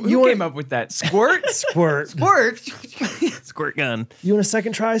came up with that? Squirt? Squirt? Squirt? Squirt gun. You want a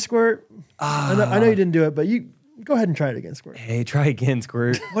second try, Squirt? I know you didn't do it, but you go ahead and try it again, Squirt. Hey, try again,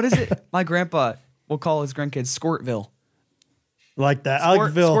 Squirt. What is it? My grandpa will call his grandkids Squirtville. Like that. I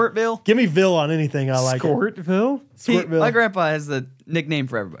like Vil. Squirtville? Give me Vil on anything. I like it. Squirtville? Squirtville. My grandpa has the nickname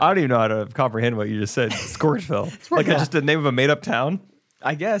for everybody. I don't even know how to comprehend what you just said. Squirtville. Like just the name of a made-up town?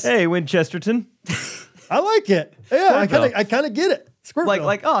 I guess. Hey, Winchesterton. I like it. Yeah, Squirtville. I kind of get it. Squirtville.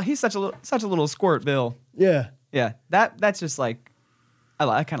 like oh, he's such a little Squirtville. Yeah. Yeah. That's just like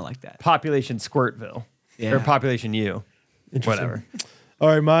I kind of like that. Population Squirtville. Yeah. Or Population U. Interesting. Whatever. All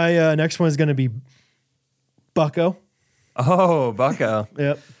right, my next one is going to be Bucko. Oh, Bucko.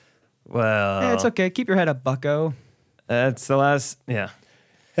 Yep. Well, Hey, it's okay. Keep your head up, Bucko. that's the last, yeah.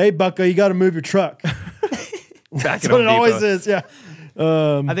 Hey, Bucko, you got to move your truck. Back That's at what Home it always Depot. is. Yeah.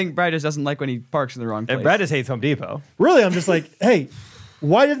 I think Brad just doesn't like when he parks in the wrong place. And Brad just hates Home Depot. Really, I'm just like, hey,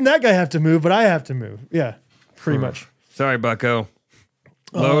 why didn't that guy have to move, but I have to move? Yeah, pretty much. Sorry, Bucko.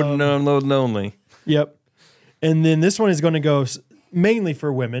 Load and unload only. Yep. And then this one is going to go mainly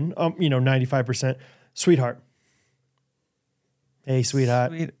for women, 95%. Sweetheart. Hey,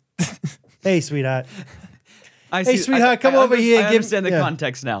 sweetheart. Hey, sweetheart. Hey, sweetheart, come over here. I understand the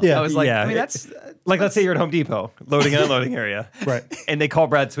context now. Yeah. I was like, Yeah. I mean, that's Like, let's say you're at Home Depot, loading and unloading area. Right. And they call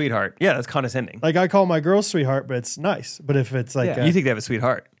Brad sweetheart. Yeah, that's condescending. Like I call my girl sweetheart, but it's nice. But if it's like, Yeah. You think they have a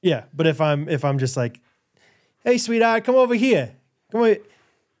sweetheart. yeah. But if I'm just like, hey, sweetheart, come over here. Come over.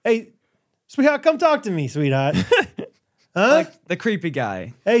 Hey, sweetheart, come talk to me, sweetheart. Huh? like the creepy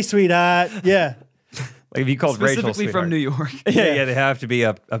guy, Hey, sweetheart. Yeah. Like if you called Rachel specifically sweetheart. from New York. Yeah, they have to be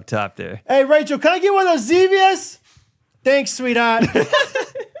up top there. Hey, Rachel, can I get one of those Zevias? Thanks, sweetheart.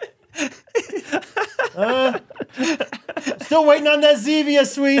 Still waiting on that Zevia,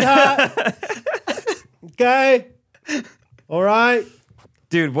 sweetheart. Okay. All right.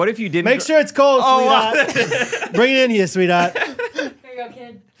 Dude, what if you didn't... Make sure it's cold, sweetheart. Bring it in here, sweetheart. Here you go,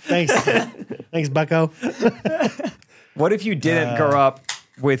 kid. Thanks. Thanks, bucko. What if you didn't grow up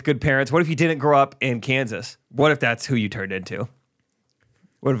with good parents? What if you didn't grow up in Kansas? What if that's who you turned into?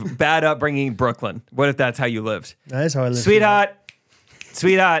 What if bad upbringing Brooklyn? What if that's how you lived? That's how I live. Sweetheart.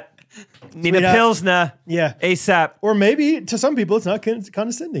 Need a Sweetheart. Pilsner. Yeah. ASAP. Or maybe to some people it's not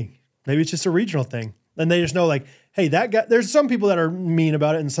condescending. Maybe it's just a regional thing. And they just know like, hey, that guy, there's some people that are mean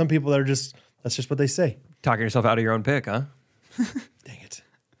about it and some people that are just, that's just what they say. Talking yourself out of your own pick, huh? Dang it.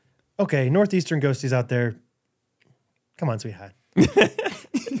 Okay, Northeastern ghosties out there. Come on, sweetheart.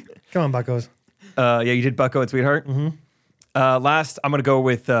 Come on, buckos. Yeah, you did Bucko and Sweetheart. Mm-hmm. Last, I'm going to go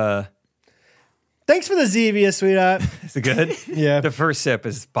with... Thanks for the Zevia, sweetheart. is it good? Yeah. The first sip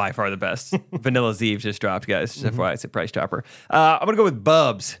is by far the best. Vanilla Zeeve just dropped, guys. Just FYI, it's a price chopper. I'm going to go with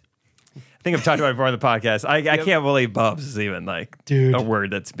Bubs. I think I've talked about it before on the podcast. I can't believe Bubs is even like Dude. a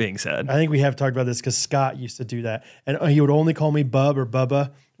word that's being said. I think we have talked about this because Scott used to do that. And he would only call me Bub or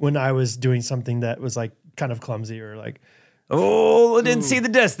Bubba when I was doing something that was like kind of clumsy or like, Oh, I didn't see the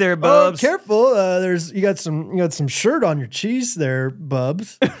desk there, oh, Bubs. careful. You got some shirt on your cheese there,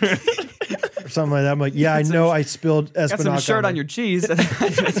 Bubs. Or something like that. I'm like, yeah, I know I spilled Espinac. Got some shirt on your cheese. That's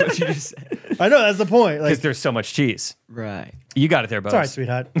what you just said. I know, that's the point. Like, Because there's so much chease. Right. You got it there, Bubs. it's all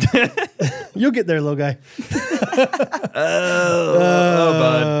right, sweetheart. You'll get there, little guy.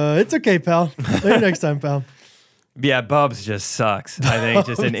 Bud. It's okay, pal. Maybe next time, pal. Yeah, Bubs just sucks. I think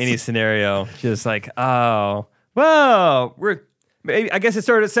just in any scenario, just like, oh, well, I guess it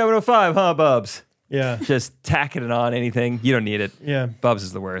started at 7:05, huh, Bubs? Yeah. Just tacking it on anything. You don't need it. Yeah. Bubs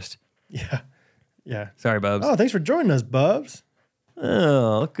is the worst. Yeah. Yeah. Sorry, Bubs. Oh, thanks for joining us, Bubs.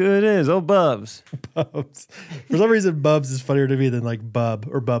 Oh, look who it is. Oh, Bubs. Bubs. For some reason, Bubs is funnier to me than like Bub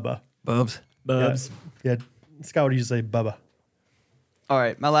or Bubba. Bubs. Bubs. Yeah. Scott would usually say Bubba. All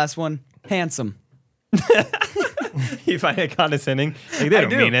right, my last one. Handsome. You find it condescending? Like, they don't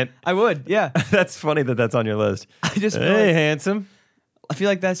mean it. I would, yeah. That's funny that that's on your list. I just feel Hey, like, handsome. I feel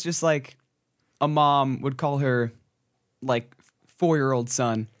like that's just like a mom would call her like 4-year-old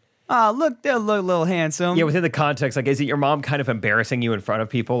son. Look, they're a little handsome. Yeah, within the context, like, is it your mom kind of embarrassing you in front of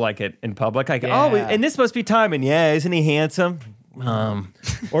people, like in public? Like, Yeah. oh, and this must be Timon. Yeah, isn't he handsome?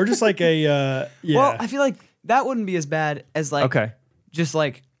 Or just like a, yeah. Well, I feel like that wouldn't be as bad as like Okay. just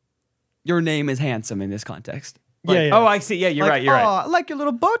like your name is handsome in this context. yeah, yeah. Oh, I see. Yeah, you're Like, right. You're oh, right. I like your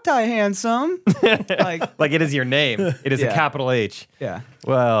little bow tie, handsome. like, Like, it is your name. It is a Yeah. capital H. yeah.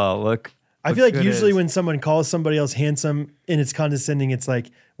 Well, look. I feel like good usually is. when someone calls somebody else handsome and it's condescending, it's like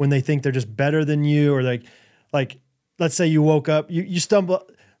when they think they're just better than you, or like let's say you woke up, you stumble,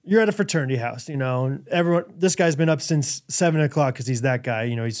 you're at a fraternity house, and this guy's been up since 7 o'clock because he's that guy,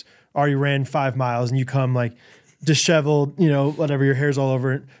 he's already ran 5 miles, and you come like disheveled, whatever, your hair's all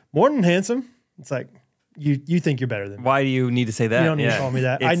over it. Morning, handsome. It's like you think you're better than me. Why do you need to say that? You don't need Yeah. to call me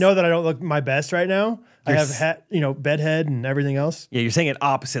that. I It's- know that I don't look my best right now. I You're have bed head and everything else. Yeah, you're saying it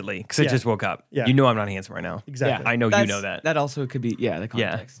oppositely because I Yeah. just woke up. Yeah. You know I'm not handsome right now. Exactly. I know you That's- know that. That also could be, the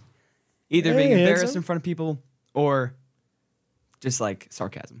context. Either Hey, being embarrassed handsome. in front of people or just like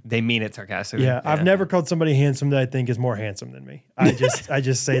sarcasm. They mean it sarcastically. Yeah, I've never called somebody handsome that I think is more handsome than me. I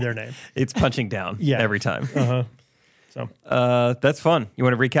just say their name. It's punching down Yeah. every time. So That's fun. You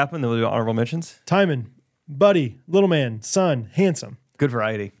want to recap them? Then we'll do honorable mentions. Timon, Buddy, Little Man, Son, Handsome, Good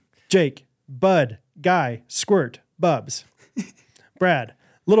variety. Jake, Bud, Guy, Squirt, Bubs, Brad,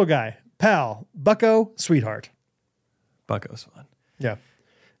 Little Guy, Pal, Bucko, Sweetheart. Bucko's fun. Yeah.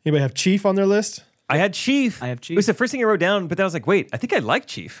 Anybody have Chief on their list? I had Chief. I have Chief. It was the first thing I wrote down, but then I was like, wait, I think I like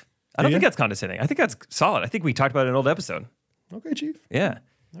Chief. I don't Yeah? think that's condescending. I think that's solid. I think we talked about it in an old episode. Okay, Chief. Yeah.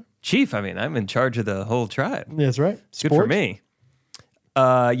 Chief, I mean, I'm in charge of the whole tribe. Yeah, that's right. Good for me.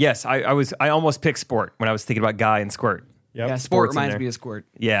 Yes, I almost picked Sport when I was thinking about Guy and Squirt. Yep. Yeah, Sports sport in reminds there. me of squirt.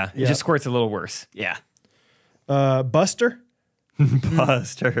 Yeah, it Yeah. just Squirt's a little worse. Yeah. Buster,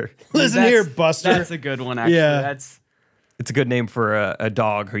 Buster. Listen here, Buster. That's a good one, actually. Yeah. It's a good name for a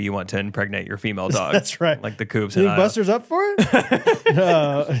dog who you want to impregnate your female dog. That's right. Like the Coops. You and think Buster's up for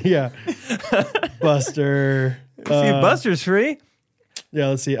it? Yeah. Buster. See, Buster's free. Yeah,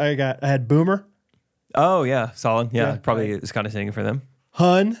 let's see. I had Boomer. Oh, yeah. Solid. Yeah. Yeah. Probably is kind of singing for them.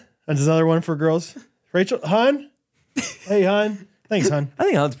 Hun. That's another one for girls. Rachel. Hun. Hey, Hun. Thanks, Hun. I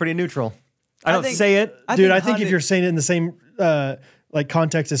think Hun's pretty neutral. I don't think- say it. Dude, I Hun think if you're saying it in the same like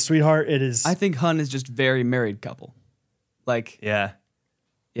context as sweetheart, it is. I think Hun is just very married couple. Like, Yeah.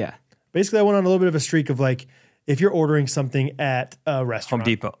 yeah. Basically, I went on a little bit of a streak of like, if you're ordering something at a restaurant. Home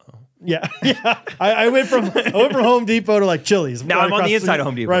Depot. Yeah, yeah. I went from Home Depot to like Chili's. Now I'm on across the inside of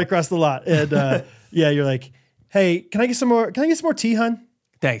Home Depot. right across the lot. And yeah, you're like, hey, can I get some more? Can I get some more tea, hun?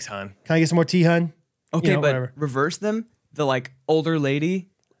 Thanks, Hun. Can I get some more tea, hun? Okay, You know, but whatever. reverse them. The like older lady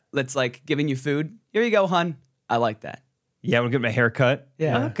that's like giving you food. Here you go, hun. I like that. Yeah, I'm going to get my hair cut.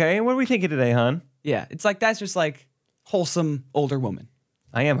 Yeah. Okay. What are we thinking today, Hun? Yeah, it's like that's just like wholesome older woman.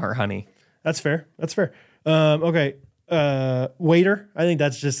 I am her honey. That's fair. That's fair. Okay. Waiter. I think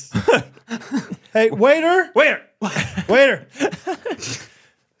that's just. Hey, waiter. Waiter. Waiter.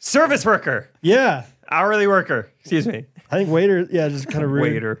 Service worker. Yeah. Hourly worker. Excuse me. I think waiter. Yeah, just kind of rude.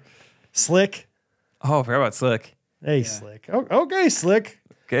 Waiter. Slick. Oh, I forgot about Slick. Hey, Slick. Oh, okay, Slick.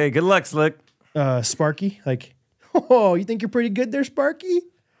 Okay. Good luck, Slick. Sparky. Like, oh, you think you're pretty good there, Sparky?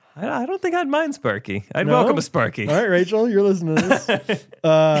 I don't think I'd mind Sparky. I'd No? welcome a Sparky. All right, Rachel, you're listening to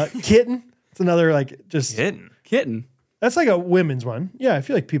this. Kitten. It's another like just. Hidden. Kitten. That's like a women's one. Yeah, I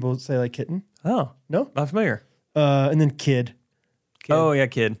feel like people say like kitten. Oh, No. not familiar. And then kid. Oh, yeah,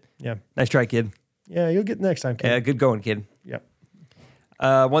 kid. Yeah. Nice try, kid. Yeah, you'll get next time, kid. Yeah, good going, kid. Yep.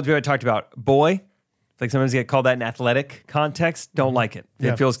 Ones we already talked about. Boy. Like sometimes you get called that in athletic context. Don't like it.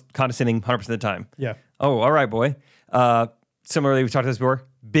 Yeah. It feels condescending 100% of the time. Yeah. Oh, all right, boy. Similarly, we've talked about this before.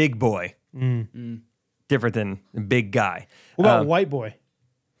 Big boy. Different than big guy. What about white boy?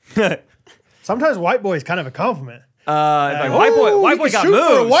 Sometimes white boy is kind of a compliment. Like, white we boy can got shoot moves.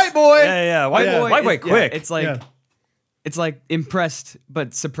 for a white boy. Yeah. White boy, quick. It's like Yeah. it's like impressed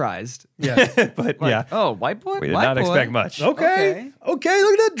but surprised. Yeah. but Like, yeah, oh, white boy. we did white not boy? expect much. Okay. Okay.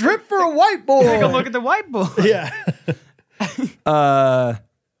 Look at that drip for a white boy. Take a look at the white boy. Yeah.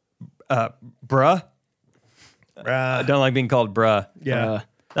 Bruh. I don't like being called bruh. Yeah.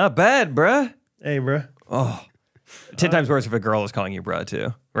 Not bad, bruh. Hey, bro. 10 times worse if a girl is calling you bruh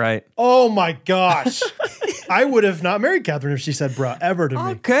too, right? Oh my gosh. I would have not married Catherine if she said bruh ever to me.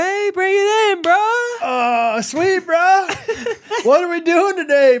 Okay, bring it in, bruh. Sweet, bruh. What are we doing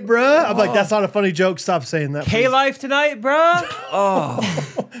today, bruh? I'm like, that's not a funny joke. Stop saying that. please. K-Life tonight, bruh.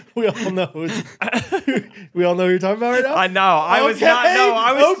 We all know. We all know who you're talking about right now. I know. I was not. No,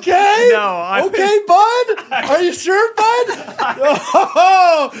 I was. Okay. No, I okay, bud. Are you sure, bud?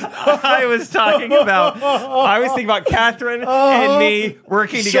 Oh, I was talking about. I was thinking about Catherine and me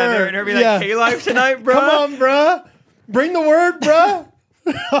working together, Sure, and her being yeah. like, "K-Life tonight, bruh." come on, bruh. Bring the word, bruh.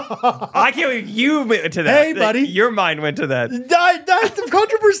 I can't believe you went to that. Hey, buddy. Your mind went to that. That's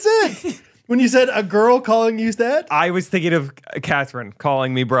 100%. When you said a girl calling you that. I was thinking of Catherine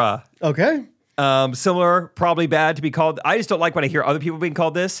calling me bruh. Okay. Similar, probably bad to be called. I just don't like when I hear other people being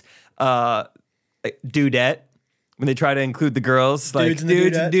called this. Like dudette. When they try to include the girls, like Dudes and the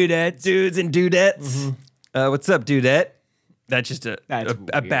dudette. dudettes. dudes and dudettes. What's up, dudette? That's just a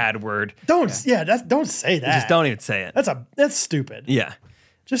weird. bad word. Don't say that. Just don't even say it. That's stupid. Yeah.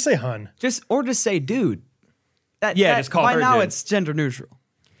 Just say hun. Just say dude. Just call by her now dude. it's gender neutral.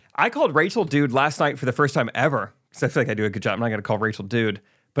 I called Rachel dude last night for the first time ever because I feel like I do a good job. I'm not going to call Rachel dude,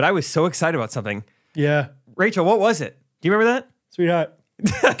 but I was so excited about something. Yeah. Rachel, what was it? Do you remember that? Sweetheart.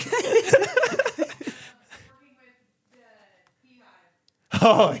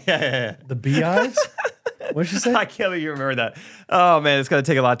 Oh, yeah. The beehives? What did she say? I can't believe you remember that. Oh, man, it's going to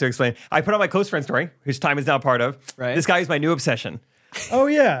take a lot to explain. I put on my close friend story, whose time is now part of. Right. This guy is my new obsession. Oh,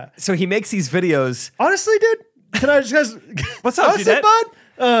 yeah. So he makes these videos. Honestly, dude, can I just guys? What's up, honestly, Jeanette?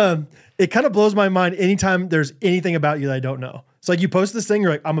 bud? It kind of blows my mind anytime there's anything about you that I don't know. It's like you post this thing,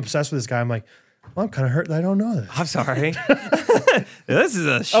 you're like, I'm obsessed with this guy. I'm like, well, I'm kind of hurt that I don't know this. I'm sorry. This is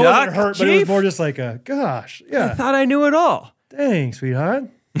a I shock. wasn't hurt, but it was Chief. more just like a gosh, I yeah. thought I knew it all. Dang, sweetheart.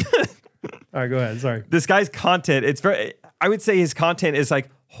 All right, go ahead. Sorry. This guy's content, I would say his content is like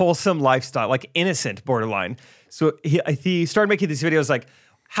wholesome lifestyle, like innocent borderline. So he started making these videos like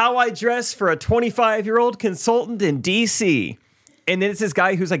how I dress for a 25-year-old consultant in DC. And then it's this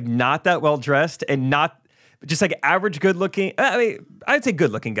guy who's like not that well dressed and not just like average good looking. I mean, I'd say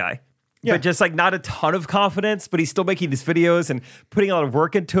good looking guy. Yeah. But just like not a ton of confidence, but he's still making these videos and putting a lot of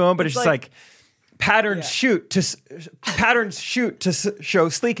work into them. But it's just like patterns shoot to show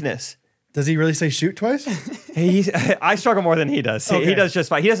sleekness. Does he really say shoot twice? I struggle more than he does. Okay. He does just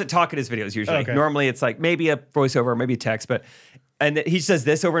fine. He doesn't talk in his videos usually. Okay. Normally it's like maybe a voiceover, maybe text, and he says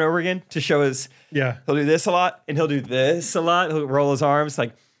this over and over again to show his. Yeah. He'll do this a lot, and he'll do this a lot. He'll roll his arms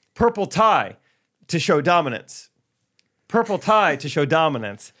like purple tie to show dominance. Purple tie to show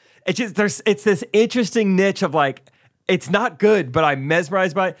dominance. It's this interesting niche of like, it's not good, but I'm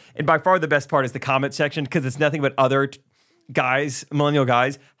mesmerized by it. And by far the best part is the comment section because it's nothing but other guys, millennial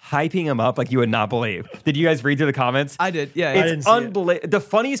guys, hyping him up like you would not believe. Did you guys read through the comments? I did. Yeah. It's unbelievable. The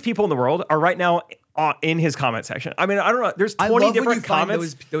funniest people in the world are right now in his comment section. I mean, I don't know. There's 20 I love when different you find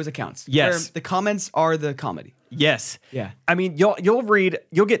comments. those accounts. Yes. Where the comments are the comedy. Yes. Yeah. I mean,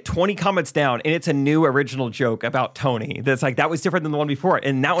 you'll get 20 comments down, and it's a new original joke about Tony. That's like that was different than the one before,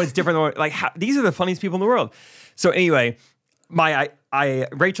 and that one's different than these are the funniest people in the world. So anyway,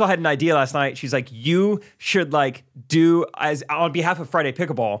 Rachel had an idea last night. She's like, you should do as on behalf of Friday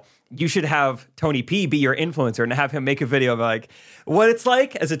Pickleball. You should have Tony P be your influencer and have him make a video of what it's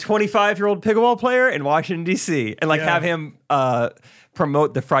like as a 25-year-old pickleball player in Washington D.C. and have him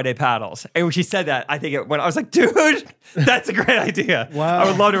promote the Friday paddles. And when she said that, I was like, dude, that's a great idea. Wow. I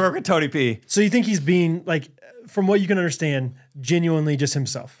would love to work with Tony P. So you think he's being from what you can understand, genuinely just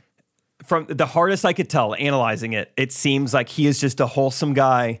himself? From the hardest I could tell, analyzing it, it seems like he is just a wholesome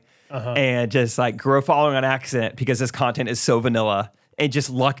guy and just grew a following on accident because his content is so vanilla and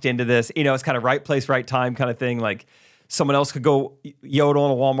just lucked into this. It's kind of right place, right time kind of thing. Like someone else could go yodel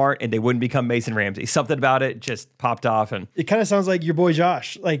in a Walmart and they wouldn't become Mason Ramsey. Something about it just popped off. And it kind of sounds like your boy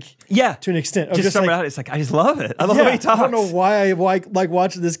Josh, to an extent. Just something about it. It's I just love it. I love the way he talks. I don't know why I like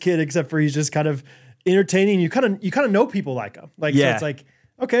watching this kid, except for he's just kind of entertaining. You kind of know people like him. So it's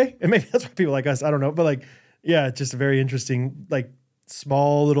okay, and maybe that's why people like us. I don't know, but it's just a very interesting,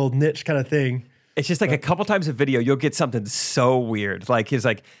 small little niche kind of thing. It's just a couple times a video, you'll get something so weird. He's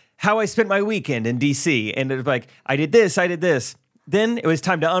how I spent my weekend in DC, and it's I did this. Then it was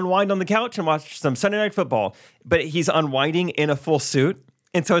time to unwind on the couch and watch some Sunday Night Football. But he's unwinding in a full suit.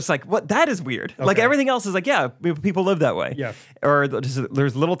 And so it's what? That is weird. Okay. Everything else is people live that way. Yeah. Or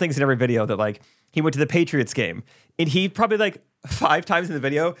there's little things in every video that he went to the Patriots game. And he probably 5 times in the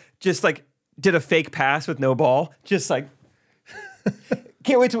video just did a fake pass with no ball. Just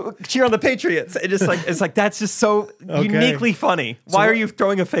can't wait to cheer on the Patriots. It just it's that's just so uniquely funny. Why are you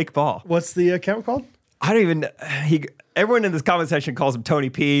throwing a fake ball? What's the account called? I don't even. Everyone in this comment section calls him Tony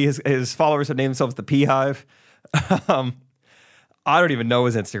P. His followers have named themselves the P Hive. I don't even know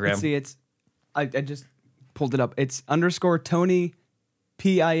his Instagram. Let's see, I just pulled it up. It's _Tony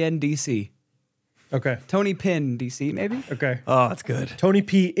PINDC. Okay. Tony Pin DC, maybe? Okay. Oh, that's good. Tony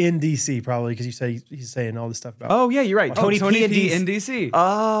P in DC, probably, because you say he's saying all this stuff about. Oh, yeah, you're right. Tony P in DC.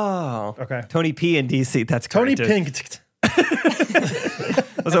 Oh. Okay. Tony P in DC. That's Tony correct. Pin.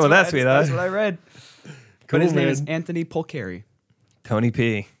 What's up with that, sweet? That's what I read. Cool, but his name man. is Anthony Polcari. Tony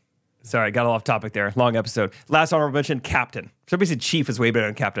P. Sorry, got off topic there. Long episode. Last honorable mention, Captain. Somebody said Chief is way better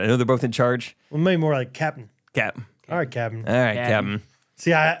than Captain. I know they're both in charge. Well, maybe more like Captain. Captain. All right, Captain. All right, Captain.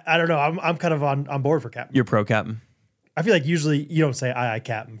 See, I don't know. I'm kind of on board for Captain. You're pro Captain. I feel like usually you don't say I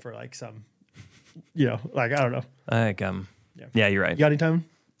Captain for some, I don't know. All right, Captain. Yeah, you're right. You got any time?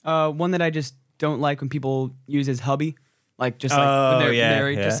 One that I just don't like when people use as hubby. When they're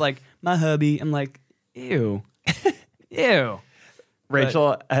married, just my hubby. I'm ew. Ew.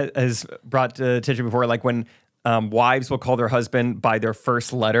 Rachel has brought to attention before, when wives will call their husband by their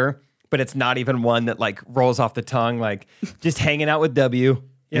first letter, but it's not even one that rolls off the tongue, just hanging out with W.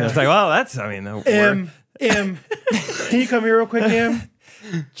 Yeah. It's well, that's, M. Can you come here real quick, M?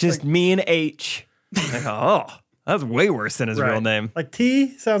 Just me and H. Oh, that's way worse than his real name.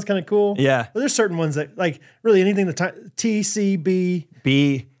 T sounds kind of cool. Yeah. But there's certain ones that, really anything that T, C, B.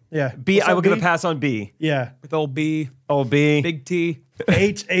 B. Yeah. B. What's I will B? give a pass on B. Yeah. With old B. Oh, B. Big T.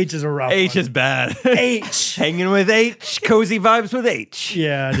 H is a rough H one. is bad. H. Hanging with H. Cozy vibes with H.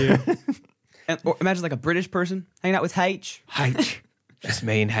 Yeah, dude. Or imagine a British person hanging out with H. H. Just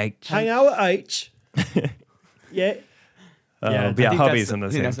me and H. Hang out with H. Yeah. Yeah, I think hubbies in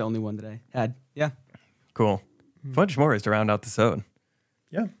this. that's the only one that I had. Yeah. Cool. Bunch more is to round out the sode.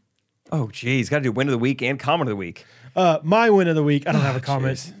 Yeah. Oh, geez. Got to do win of the week and comment of the week. My win of the week. I don't have a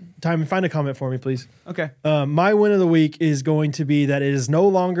comment. Jeez. Time, find a comment for me, please. Okay. My win of the week is going to be that it is no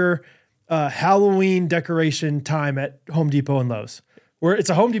longer Halloween decoration time at Home Depot and Lowe's. Where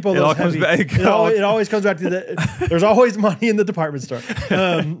it's a Home Depot. It all comes back. It always comes back to there's always money in the department store.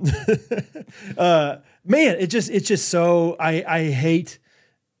 Man, it's just so I hate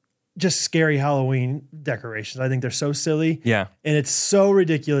just scary Halloween decorations. I think they're so silly. Yeah. And it's so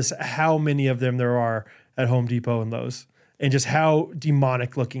ridiculous how many of them there are at Home Depot and Lowe's, and just how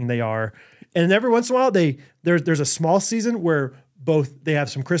demonic looking they are. And every once in a while, there's a small season where both they have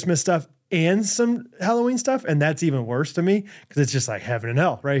some Christmas stuff and some Halloween stuff, and that's even worse to me because it's just like heaven and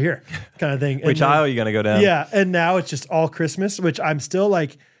hell right here kind of thing. Which aisle are you going to go down? Yeah, and now it's just all Christmas, which I'm still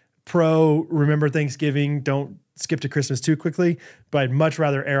like pro remember Thanksgiving, don't skip to Christmas too quickly, but I'd much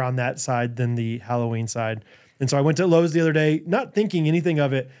rather err on that side than the Halloween side. And so I went to Lowe's the other day, not thinking anything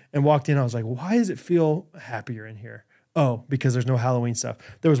of it, and walked in. I was like, why does it feel happier in here? Oh, because there's no Halloween stuff.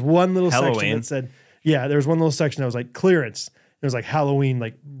 There was one little section that said, yeah, there was one little section that was like clearance. It was like Halloween,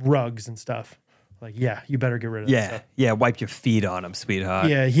 like rugs and stuff. Like, yeah, you better get rid of that stuff. Yeah, wipe your feet on them, sweetheart.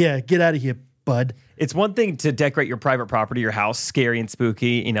 Yeah, get out of here, bud. It's one thing to decorate your private property, your house, scary and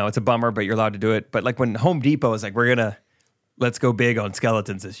spooky. You know, it's a bummer, but you're allowed to do it. But like when Home Depot is like, let's go big on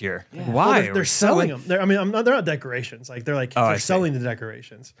skeletons this year. Yeah. Why? Well, they're selling them. They're not decorations. Like they're selling the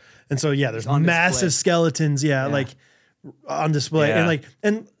decorations. And so there's massive display. Skeletons. Yeah, like on display. Yeah.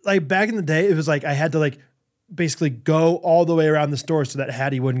 And like back in the day, it was like I had to like basically go all the way around the store so that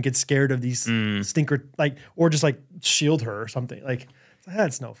Hattie wouldn't get scared of these stinker, like, or just like shield her or something. Like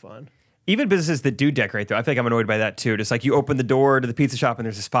that's no fun. Even businesses that do decorate, though, I feel like I'm annoyed by that too. Just like you open the door to the pizza shop and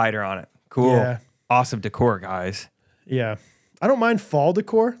there's a spider on it. Cool. Yeah. Awesome decor, guys. Yeah. I don't mind fall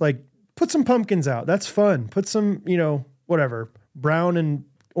decor. Like put some pumpkins out. That's fun. Put some, whatever, brown and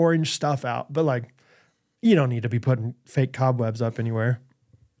orange stuff out. But like, you don't need to be putting fake cobwebs up anywhere.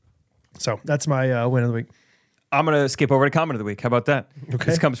 So that's my win of the week. I'm going to skip over to comment of the week. How about that? Okay.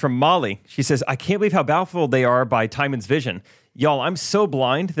 This comes from Molly. She says, I can't believe how baffled they are by Timon's vision. Y'all, I'm so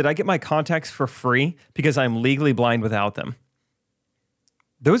blind that I get my contacts for free because I'm legally blind without them.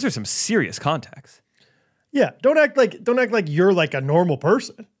 Those are some serious contacts. Yeah. Don't act like you're like a normal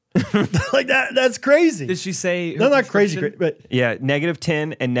person. Like that's crazy. Did she say? No, not crazy, but yeah,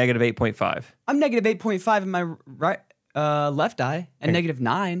 -10 and -8.5. I'm -8.5 in my right left eye and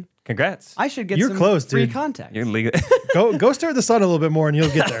 -9. Congrats. I should get You're some close, free dude. contact. You're legal. go stare at the sun a little bit more and you'll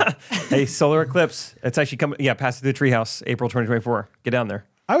get there. Hey, solar eclipse. It's actually coming. Yeah, passing through the treehouse, April 2024. Get down there.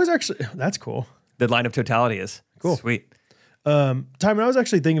 That's cool. The line of totality is cool. Sweet. Timon, I was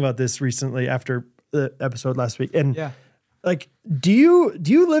actually thinking about this recently after the episode last week. And like, do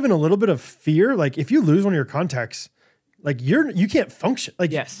you live in a little bit of fear? Like if you lose one of your contacts, like you can't function.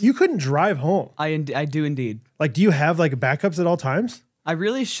 Like you couldn't drive home. I do indeed. Like, do you have like backups at all times? I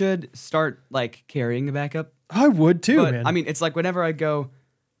really should start like carrying a backup. I would too, man. I mean, it's like when I go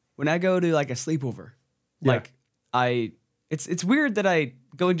to like a sleepover, like it's weird that I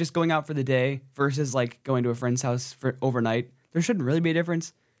going out for the day versus like going to a friend's house for overnight. There shouldn't really be a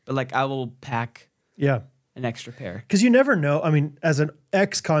difference, but like I will pack an extra pair. Because you never know. I mean, as an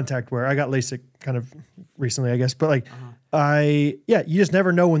ex-contact wearer, I got LASIK kind of recently, I guess, but like you just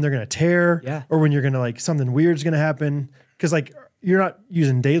never know when they're going to tear or when you're going to like something weird's going to happen. Because like you're not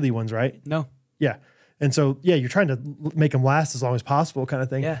using daily ones, right? No. Yeah. And so, you're trying to make them last as long as possible kind of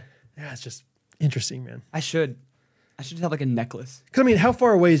thing. Yeah. Yeah, it's just interesting, man. I should have like a necklace. Because, I mean, how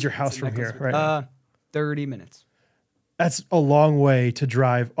far away is your house from here? Right. 30 minutes. That's a long way to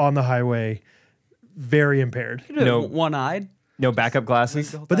drive on the highway, very impaired. No one-eyed. No backup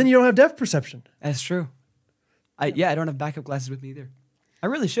glasses. But then you don't have depth perception. That's true. I don't have backup glasses with me either. I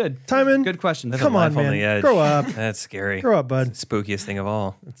really should. Timon, good question. Come on, man. Grow up. That's scary. Grow up, bud. It's the spookiest thing of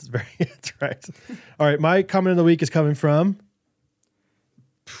all. That's right. All right, my comment of the week is coming from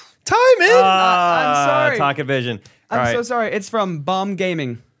Timon. I'm sorry. Talking Vision. I'm so sorry. It's from Bomb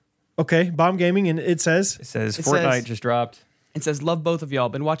Gaming. Okay, Bomb Gaming, and it says Fortnite just dropped. It says, love both of y'all.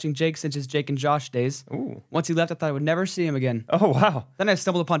 Been watching Jake since his Jake and Josh days. Ooh. Once he left, I thought I would never see him again. Oh, wow. Then I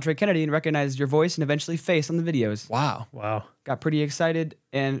stumbled upon Trey Kennedy and recognized your voice and eventually face on the videos. Wow. Got pretty excited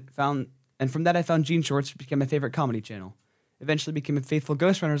and from that I found Gene Shorts, which became my favorite comedy channel. Eventually became a faithful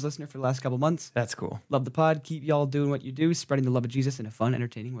Ghost Runners listener for the last couple months. That's cool. Love the pod. Keep y'all doing what you do, spreading the love of Jesus in a fun,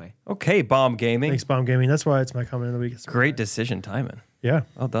 entertaining way. Okay, Bomb Gaming. Thanks, Bomb Gaming. That's why it's my comment of the week. Great decision, Timon. Yeah.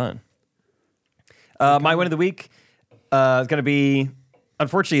 Well done. My win of the week is going to be,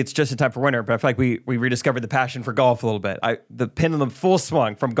 unfortunately, it's just in time for winter, but I feel like we rediscovered the passion for golf a little bit. The pendulum full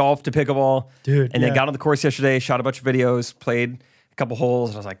swung from golf to pickleball. Dude, and then got on the course yesterday, shot a bunch of videos, played a couple holes,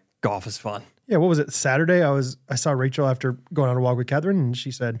 and I was like, golf is fun. Yeah, what was it? Saturday, I saw Rachel after going on a walk with Catherine, and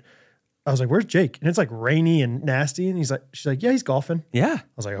she said, I was like, where's Jake? And it's like rainy and nasty, and she's like, yeah, he's golfing. Yeah. I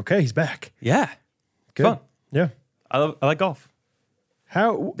was like, okay, he's back. Yeah. Good. Fun. Yeah. I like golf.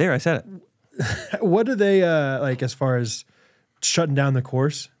 I said it. What do they like as far as shutting down the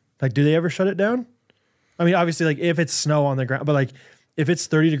course? Like, do they ever shut it down? I mean, obviously, like if it's snow on the ground, but like if it's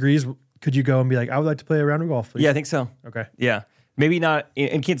 30 degrees, could you go and be like, I would like to play a round of golf, please? Yeah, I think so. Okay. Yeah. Maybe not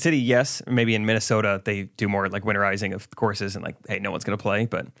in Kansas City, yes. Maybe in Minnesota, they do more like winterizing of the courses and like, hey, no one's going to play.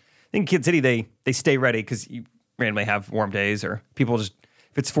 But I think in Kansas City, they stay ready because you randomly have warm days or people just,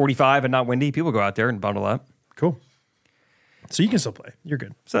 if it's 45 and not windy, people go out there and bundle up. Cool. So you can still play. You're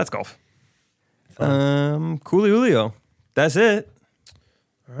good. So that's golf. Coolio. That's it.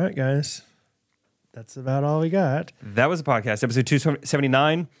 All right, guys. That's about all we got. That was a podcast, episode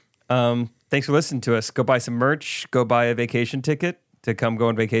 279. Thanks for listening to us. Go buy some merch. Go buy a vacation ticket to come go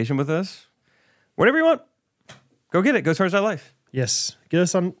on vacation with us. Whatever you want. Go get it. Go towards our life. Yes. Hit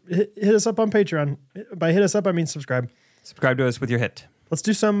us up on Patreon. By hit us up, I mean subscribe. Subscribe to us with your hit. Let's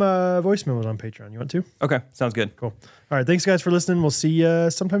do some voice memos on Patreon. You want to? Okay. Sounds good. Cool. All right. Thanks, guys, for listening. We'll see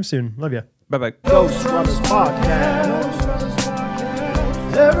you sometime soon. Love you. Bye-bye. Ghost Runners Podcast.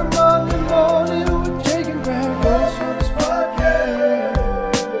 Everybody